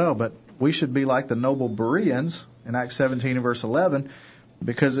verse as well. But we should be like the noble Bereans in Acts 17 and verse 11,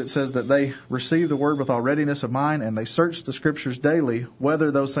 because it says that they received the word with all readiness of mind, and they searched the scriptures daily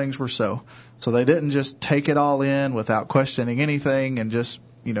whether those things were so. So they didn't just take it all in without questioning anything and just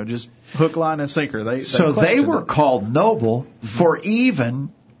hook, line, and sinker. They were called noble for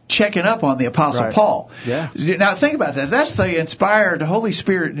even checking up on the Apostle Paul. Yeah. Now think about that. That's the Holy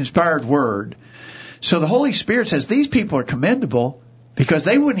Spirit inspired word. So the Holy Spirit says these people are commendable because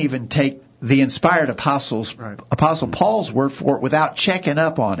they wouldn't even take the inspired Apostle Paul's word for it without checking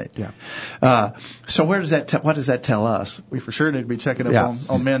up on it. Yeah. So what does that tell us? We for sure need to be checking up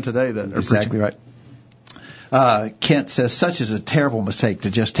on men today that are exactly preaching. Right. Kent says, such is a terrible mistake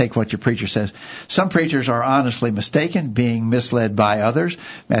to just take what your preacher says. Some preachers are honestly mistaken, being misled by others.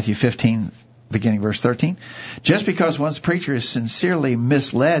 Matthew 15, beginning verse 13. Just because one's preacher is sincerely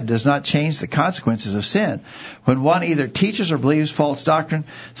misled does not change the consequences of sin. When one either teaches or believes false doctrine,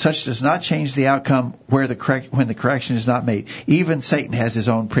 such does not change the outcome when the correction is not made. Even Satan has his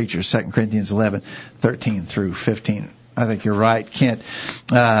own preachers, 2 Corinthians 11, 13 through 15. I think you're right, Kent.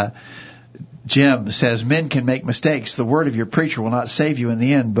 Jim says, men can make mistakes. The word of your preacher will not save you in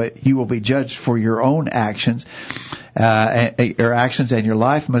the end, but you will be judged for your own actions. Your actions and your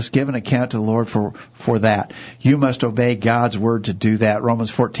life must give an account to the Lord for that. You must obey God's word to do that.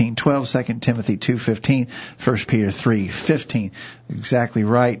 Romans 14:12, 2 Timothy 2:15, 1 Peter 3:15. Exactly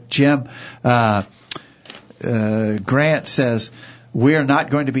right. Jim, Grant says, we are not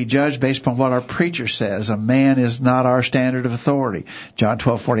going to be judged based upon what our preacher says. A man is not our standard of authority. John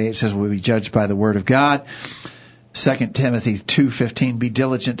 12:48 says we'll be judged by the word of God. 2 Timothy 2:15, be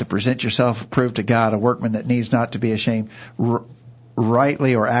diligent to present yourself approved to God, a workman that needs not to be ashamed,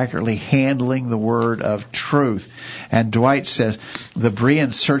 rightly or accurately handling the word of truth. And Dwight says the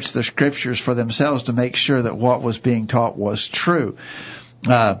Bereans searched the scriptures for themselves to make sure that what was being taught was true.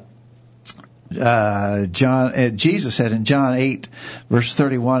 Jesus said in John 8, verse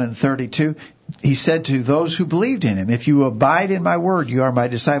 31 and 32, he said to those who believed in him, if you abide in my word, you are my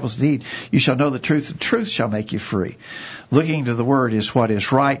disciples indeed. You shall know the truth shall make you free. Looking to the word is what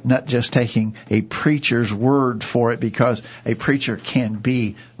is right, not just taking a preacher's word for it, because a preacher can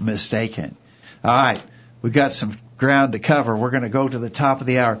be mistaken. All right, we've got some ground to cover. We're going to go to the top of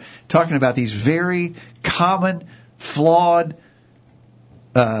the hour, talking about these very common, flawed,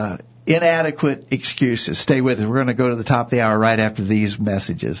 inadequate excuses. Stay with us. We're going to go to the top of the hour right after these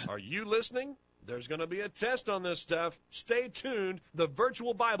messages. Are you listening? There's going to be a test on this stuff. Stay tuned. The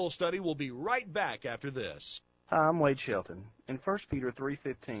virtual Bible study will be right back after this. Hi, I'm Wade Shelton. In 1 Peter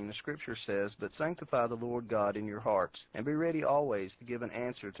 3:15, the Scripture says, "But sanctify the Lord God in your hearts, and be ready always to give an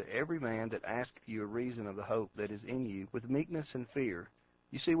answer to every man that asketh you a reason of the hope that is in you, with meekness and fear."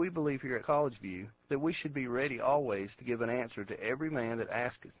 You see, we believe here at College View that we should be ready always to give an answer to every man that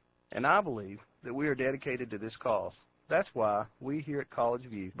asketh. And I believe that we are dedicated to this cause. That's why we here at College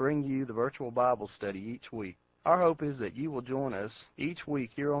View bring you the virtual Bible study each week. Our hope is that you will join us each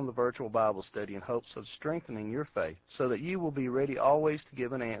week here on the virtual Bible study in hopes of strengthening your faith, so that you will be ready always to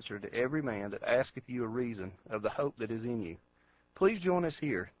give an answer to every man that asketh you a reason of the hope that is in you. Please join us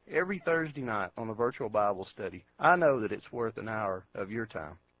here every Thursday night on the virtual Bible study. I know that it's worth an hour of your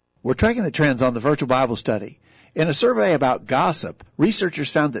time. We're tracking the trends on the virtual Bible study. In a survey about gossip, researchers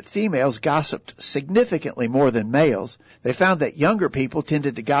found that females gossiped significantly more than males. They found that younger people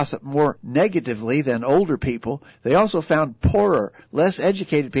tended to gossip more negatively than older people. They also found poorer, less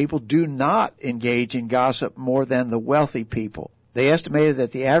educated people do not engage in gossip more than the wealthy people. They estimated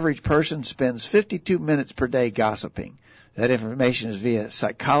that the average person spends 52 minutes per day gossiping. That information is via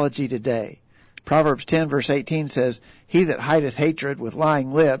Psychology Today. Proverbs 10 verse 18 says, "He that hideth hatred with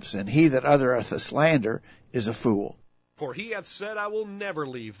lying lips, and he that uttereth a slander, is a fool." For he hath said, I will never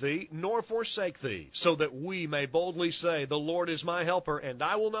leave thee, nor forsake thee, so that we may boldly say, the Lord is my helper, and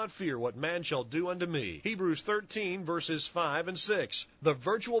I will not fear what man shall do unto me. Hebrews 13, verses 5 and 6. The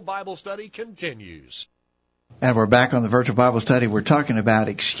virtual Bible study continues. And we're back on the virtual Bible study. We're talking about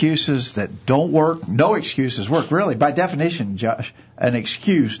excuses that don't work. No excuses work. Really, by definition, Josh, an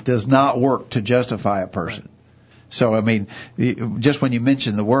excuse does not work to justify a person. Right. So, I mean, just when you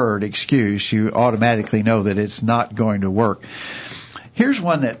mention the word excuse, you automatically know that it's not going to work. Here's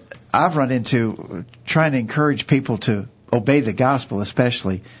one that I've run into trying to encourage people to obey the gospel,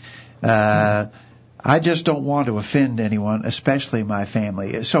 especially. I just don't want to offend anyone, especially my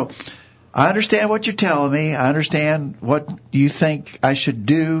family. So I understand what you're telling me. I understand what you think I should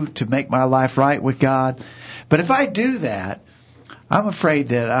do to make my life right with God. But if I do that, I'm afraid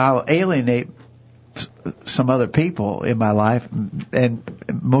that I'll alienate some other people in my life, and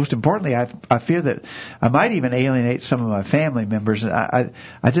most importantly, I fear that I might even alienate some of my family members. And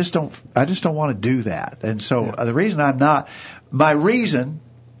I just don't want to do that. And so the reason my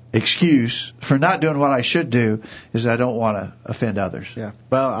excuse for not doing what I should do is I don't want to offend others. Yeah.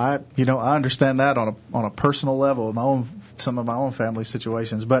 Well, I understand that on a personal level, some of my own family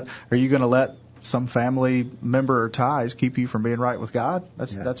situations. But are you going to let some family member or ties keep you from being right with God?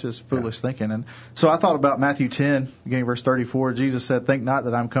 That's just foolish thinking. And so I thought about Matthew 10, beginning verse 34. Jesus said, "Think not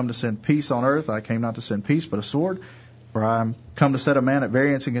that I'm come to send peace on earth. I came not to send peace, but a sword. For I am come to set a man at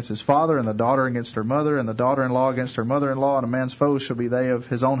variance against his father, and the daughter against her mother, and the daughter-in-law against her mother-in-law, and a man's foes shall be they of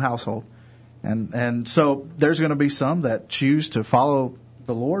his own household." And so there's going to be some that choose to follow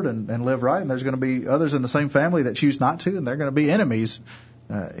the Lord and live right, and there's going to be others in the same family that choose not to, and they're going to be enemies,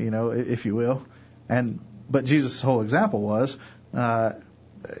 if you will. But Jesus' whole example was,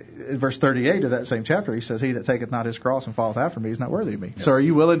 in verse 38 of that same chapter, he says, "He that taketh not his cross and followeth after me is not worthy of me." Yep. So are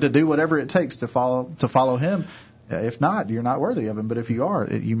you willing to do whatever it takes to follow him? If not, you're not worthy of him. But if you are,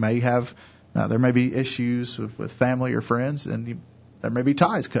 you may have, there may be issues with family or friends, and there may be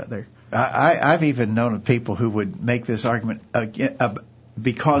ties cut there. I've even known of people who would make this argument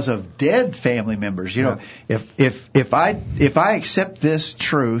because of dead family members. You know, if I accept this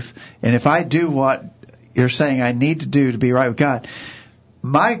truth, and if I do what you're saying I need to do to be right with God,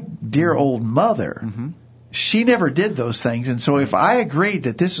 my dear old mother, she never did those things. And so if I agreed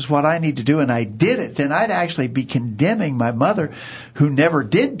that this is what I need to do and I did it, then I'd actually be condemning my mother who never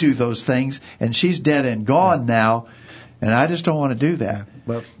did do those things, and she's dead and gone now. And I just don't want to do that.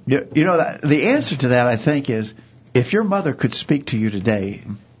 But the answer to that, I think, is if your mother could speak to you today,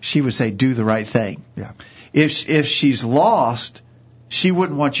 she would say, do the right thing. Yeah. If she's lost, she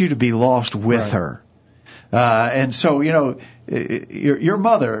wouldn't want you to be lost with her. And so, your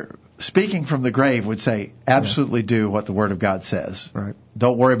mother, speaking from the grave, would say, absolutely do what the Word of God says. Right.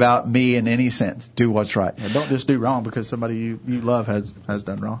 Don't worry about me in any sense. Do what's right. Yeah, don't just do wrong because somebody you love has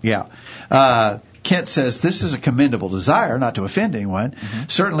done wrong. Yeah. Kent says, this is a commendable desire, not to offend anyone. Mm-hmm.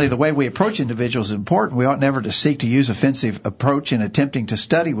 Certainly the way we approach individuals is important. We ought never to seek to use offensive approach in attempting to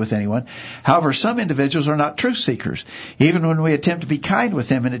study with anyone. However, some individuals are not truth seekers, even when we attempt to be kind with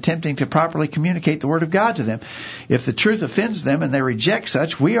them in attempting to properly communicate the Word of God to them. If the truth offends them and they reject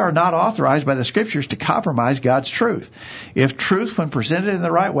such, we are not authorized by the Scriptures to compromise God's truth. If truth, when presented in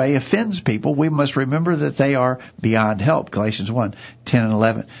the right way, offends people, we must remember that they are beyond help. Galatians 1:10 and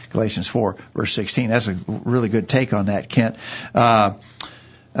 11. Galatians 4, verse 16. That's a really good take on that, Kent.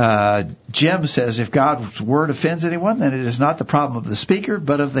 Jim says, if God's Word offends anyone, then it is not the problem of the speaker,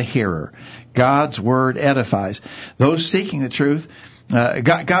 but of the hearer. God's Word edifies those seeking the truth.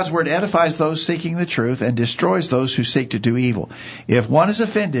 God's Word edifies those seeking the truth and destroys those who seek to do evil. If one is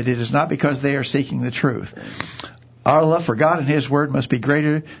offended, it is not because they are seeking the truth. Our love for God and His Word must be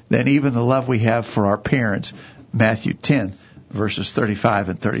greater than even the love we have for our parents. Matthew 10, verses 35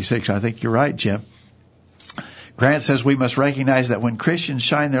 and 36. I think you're right, Jim. Grant says we must recognize that when Christians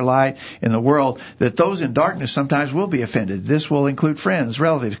shine their light in the world, that those in darkness sometimes will be offended. This will include friends,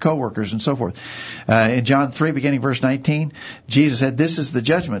 relatives, co-workers, and so forth. In John 3, beginning verse 19, Jesus said, this is the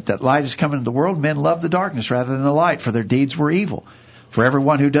judgment, that light is come into the world. Men love the darkness rather than the light, for their deeds were evil. For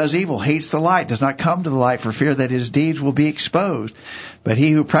everyone who does evil hates the light, does not come to the light for fear that his deeds will be exposed. But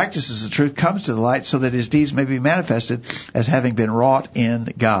he who practices the truth comes to the light so that his deeds may be manifested as having been wrought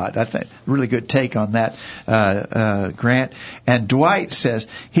in God. I think really good take on that, Grant. And Dwight says,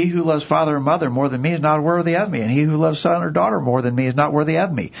 he who loves father or mother more than me is not worthy of me, and he who loves son or daughter more than me is not worthy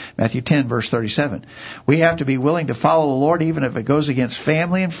of me. Matthew 10, verse 37. We have to be willing to follow the Lord even if it goes against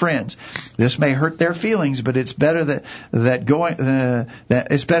family and friends. This may hurt their feelings, but it's better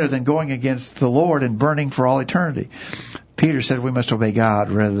it's better than going against the Lord and burning for all eternity. Peter said we must obey God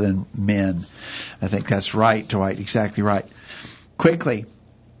rather than men. I think that's right, Dwight. Exactly right. Quickly,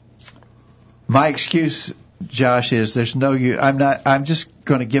 my excuse, Josh, is there's no use. I'm just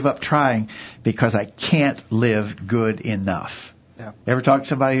going to give up trying because I can't live good enough. Yeah. Ever talk to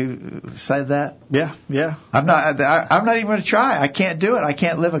somebody who said that? Yeah. I'm not even going to try. I can't do it. I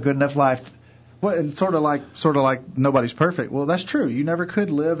can't live a good enough life. Well, and sort of like nobody's perfect. Well, that's true. You never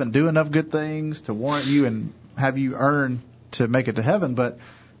could live and do enough good things to warrant you and have you earn to make it to heaven. But,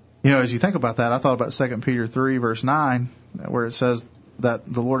 as you think about that, I thought about 2 Peter 3, verse 9, where it says that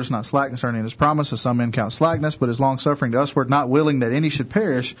the Lord is not slack concerning His promise, as some men count slackness, but is long-suffering to usward, not willing that any should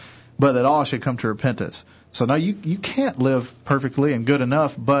perish, but that all should come to repentance. So, no, you can't live perfectly and good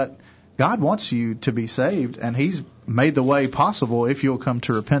enough, but God wants you to be saved, and He's made the way possible if you'll come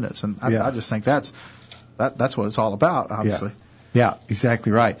to repentance. And I just think that's what it's all about, obviously. Yeah,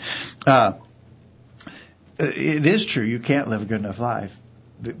 exactly right. It is true you can't live a good enough life,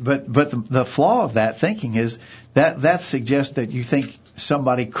 but the flaw of that thinking is that suggests that you think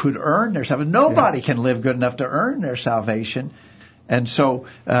somebody could earn their salvation. Nobody can live good enough to earn their salvation, and so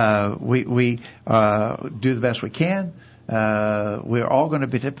we do the best we can. We're all going to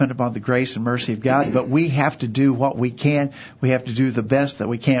be dependent upon the grace and mercy of God, but we have to do what we can. We have to do the best that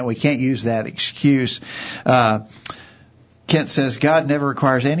we can. We can't use that excuse. Kent says, God never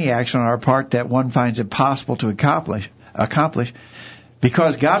requires any action on our part that one finds impossible to accomplish.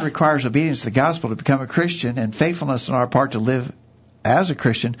 Because God requires obedience to the gospel to become a Christian and faithfulness on our part to live as a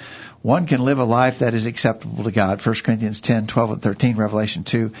Christian, one can live a life that is acceptable to God. 1 Corinthians 10, 12, and 13, Revelation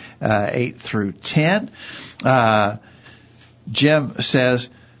 2, 8 through 10. Jim says,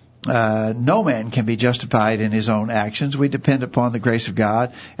 no man can be justified in his own actions. We depend upon the grace of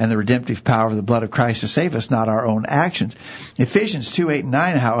God and the redemptive power of the blood of Christ to save us, not our own actions. Ephesians 2, 8, and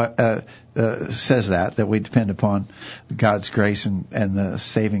 9 says that we depend upon God's grace and the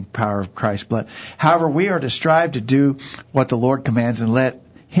saving power of Christ's blood. However, we are to strive to do what the Lord commands and let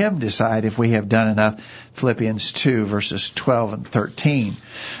Him decide if we have done enough. Philippians 2, verses 12 and 13.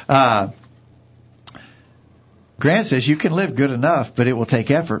 Grant says you can live good enough, but it will take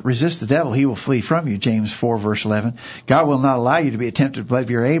effort. Resist the devil, he will flee from you. James 4, verse 11. God will not allow you to be tempted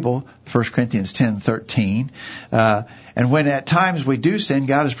above you're able. 1 Corinthians 10, 13. And when at times we do sin,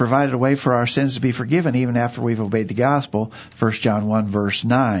 God has provided a way for our sins to be forgiven even after we've obeyed the gospel. 1 John 1, verse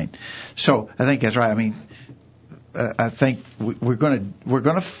 9. So I think that's right. I mean, I think we're not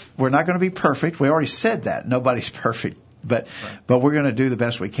going to be perfect. We already said that. Nobody's perfect. But we're going to do the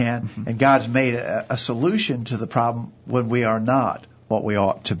best we can, and God's made a solution to the problem when we are not what we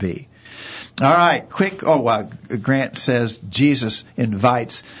ought to be. All right, quick. Grant says Jesus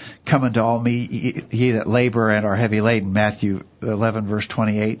invites, "Come unto all me, ye that labor and are heavy laden." Matthew 11, verse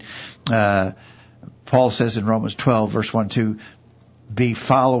 28. Paul says in Romans 12, verse 1-2, be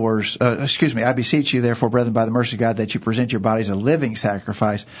followers, I beseech you therefore, brethren, by the mercy of God, that you present your bodies a living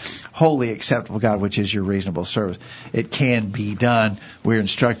sacrifice, wholly acceptable to God, which is your reasonable service. It can be done. We're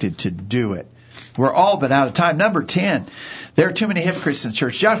instructed to do it. We're all but out of time. Number 10, there are too many hypocrites in the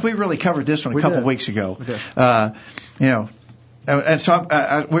church. Josh, we really covered this one a couple weeks ago. And so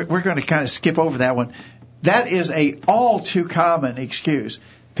we're going to kind of skip over that one. That is a all too common excuse.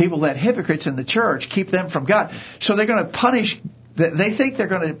 People let hypocrites in the church keep them from God. So they're going to punish. They think they're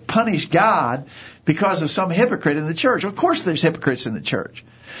going to punish God because of some hypocrite in the church. Of course, there's hypocrites in the church,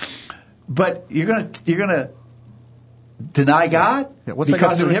 but you're going to deny God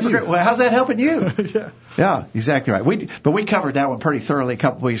because of the hypocrite. Well, how's that helping you? Yeah, exactly right. We covered that one pretty thoroughly a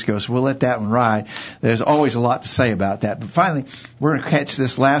couple weeks ago, so we'll let that one ride. There's always a lot to say about that. But finally, we're going to catch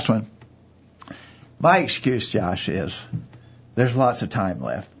this last one. My excuse, Josh, is there's lots of time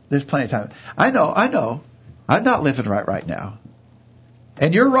left. There's plenty of time. I know. I'm not living right now.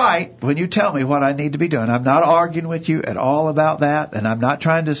 And you're right when you tell me what I need to be doing. I'm not arguing with you at all about that, and I'm not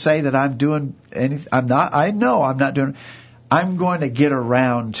trying to say that I'm doing anything. I know I'm not doing. I'm going to get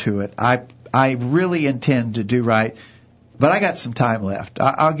around to it. I really intend to do right, but I got some time left.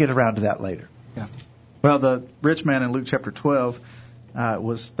 I'll get around to that later. Yeah. Well, the rich man in Luke chapter 12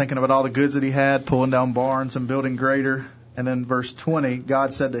 was thinking about all the goods that he had, pulling down barns and building greater. And then verse 20,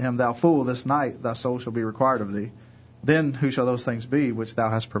 God said to him, "Thou fool, this night thy soul shall be required of thee. Then who shall those things be which thou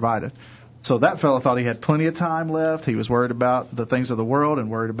hast provided?" So that fellow thought he had plenty of time left. He was worried about the things of the world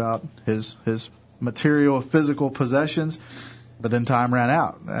and worried about his material, physical possessions. But then time ran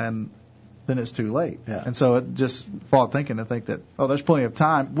out, and then it's too late. Yeah. And so it just forward thinking to think that, there's plenty of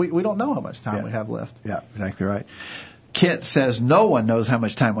time. We don't know how much time we have left. Yeah, exactly right. Kit says no one knows how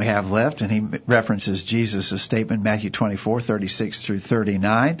much time we have left, and he references Jesus' statement, Matthew 24:36 through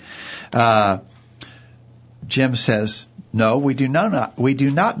 39. Jim says, no, we do not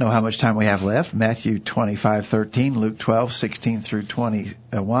know how much time we have left, Matthew 25:13, Luke 12:16 through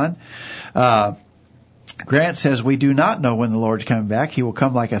 21. Grant says, we do not know when the Lord's coming back. He will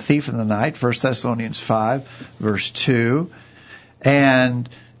come like a thief in the night, 1 Thessalonians 5, verse 2. And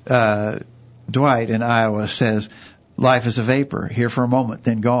Dwight in Iowa says, life is a vapor, here for a moment,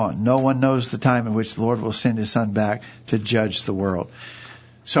 then gone. No one knows the time in which the Lord will send his Son back to judge the world.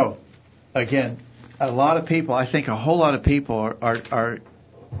 So, again, a lot of people, I think a whole lot of people are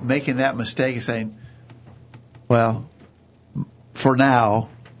making that mistake of saying, well, for now,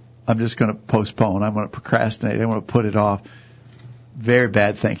 I'm just going to postpone. I'm going to procrastinate. I'm going to put it off. Very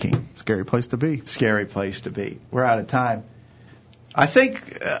bad thinking. Scary place to be. Scary place to be. We're out of time.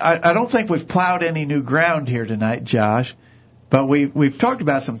 I don't think we've plowed any new ground here tonight, Josh, but we've talked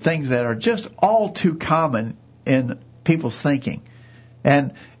about some things that are just all too common in people's thinking.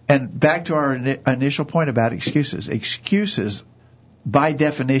 And back to our initial point about excuses. Excuses, by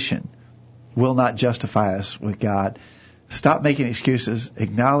definition, will not justify us with God. Stop making excuses.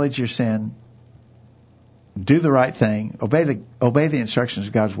 Acknowledge your sin. Do the right thing. Obey the instructions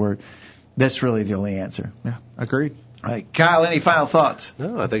of God's Word. That's really the only answer. Yeah, agreed. All right, Kyle, any final thoughts?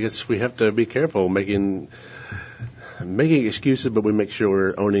 No, I think we have to be careful making excuses, but we make sure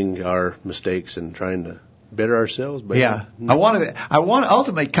we're owning our mistakes and trying to better ourselves. But yeah, I want to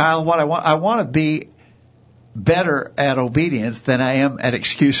ultimately, Kyle. I want to be better at obedience than I am at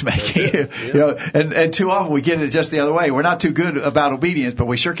excuse making. Yeah. And too often we get it just the other way. We're not too good about obedience, but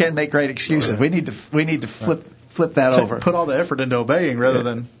we sure can make great excuses. We need to flip that over. Put all the effort into obeying rather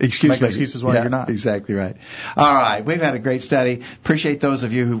than making excuses while you're not. Exactly right. All right. We've had a great study. Appreciate those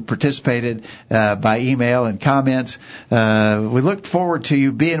of you who participated by email and comments. We look forward to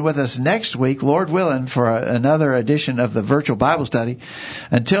you being with us next week, Lord willing, for another edition of the virtual Bible study.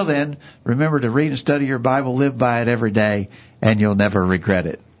 Until then, remember to read and study your Bible, live by it every day, and you'll never regret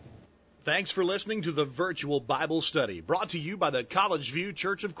it. Thanks for listening to the Virtual Bible Study, brought to you by the College View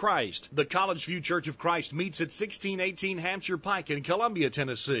Church of Christ. The College View Church of Christ meets at 1618 Hampshire Pike in Columbia,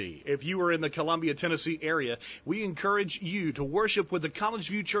 Tennessee. If you are in the Columbia, Tennessee area, we encourage you to worship with the College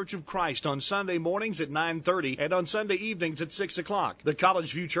View Church of Christ on Sunday mornings at 9:30 and on Sunday evenings at 6 o'clock. The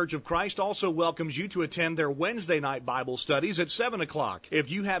College View Church of Christ also welcomes you to attend their Wednesday night Bible studies at 7 o'clock. If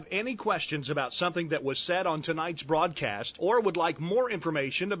you have any questions about something that was said on tonight's broadcast or would like more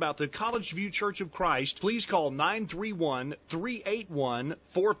information about the College College View Church of Christ, please call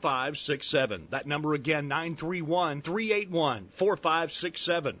 931-381-4567. That number again,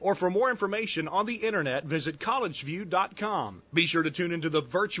 931-381-4567. Or for more information on the internet, visit collegeview.com. Be sure to tune into the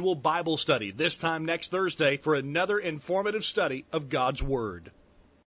virtual Bible study this time next Thursday for another informative study of God's Word.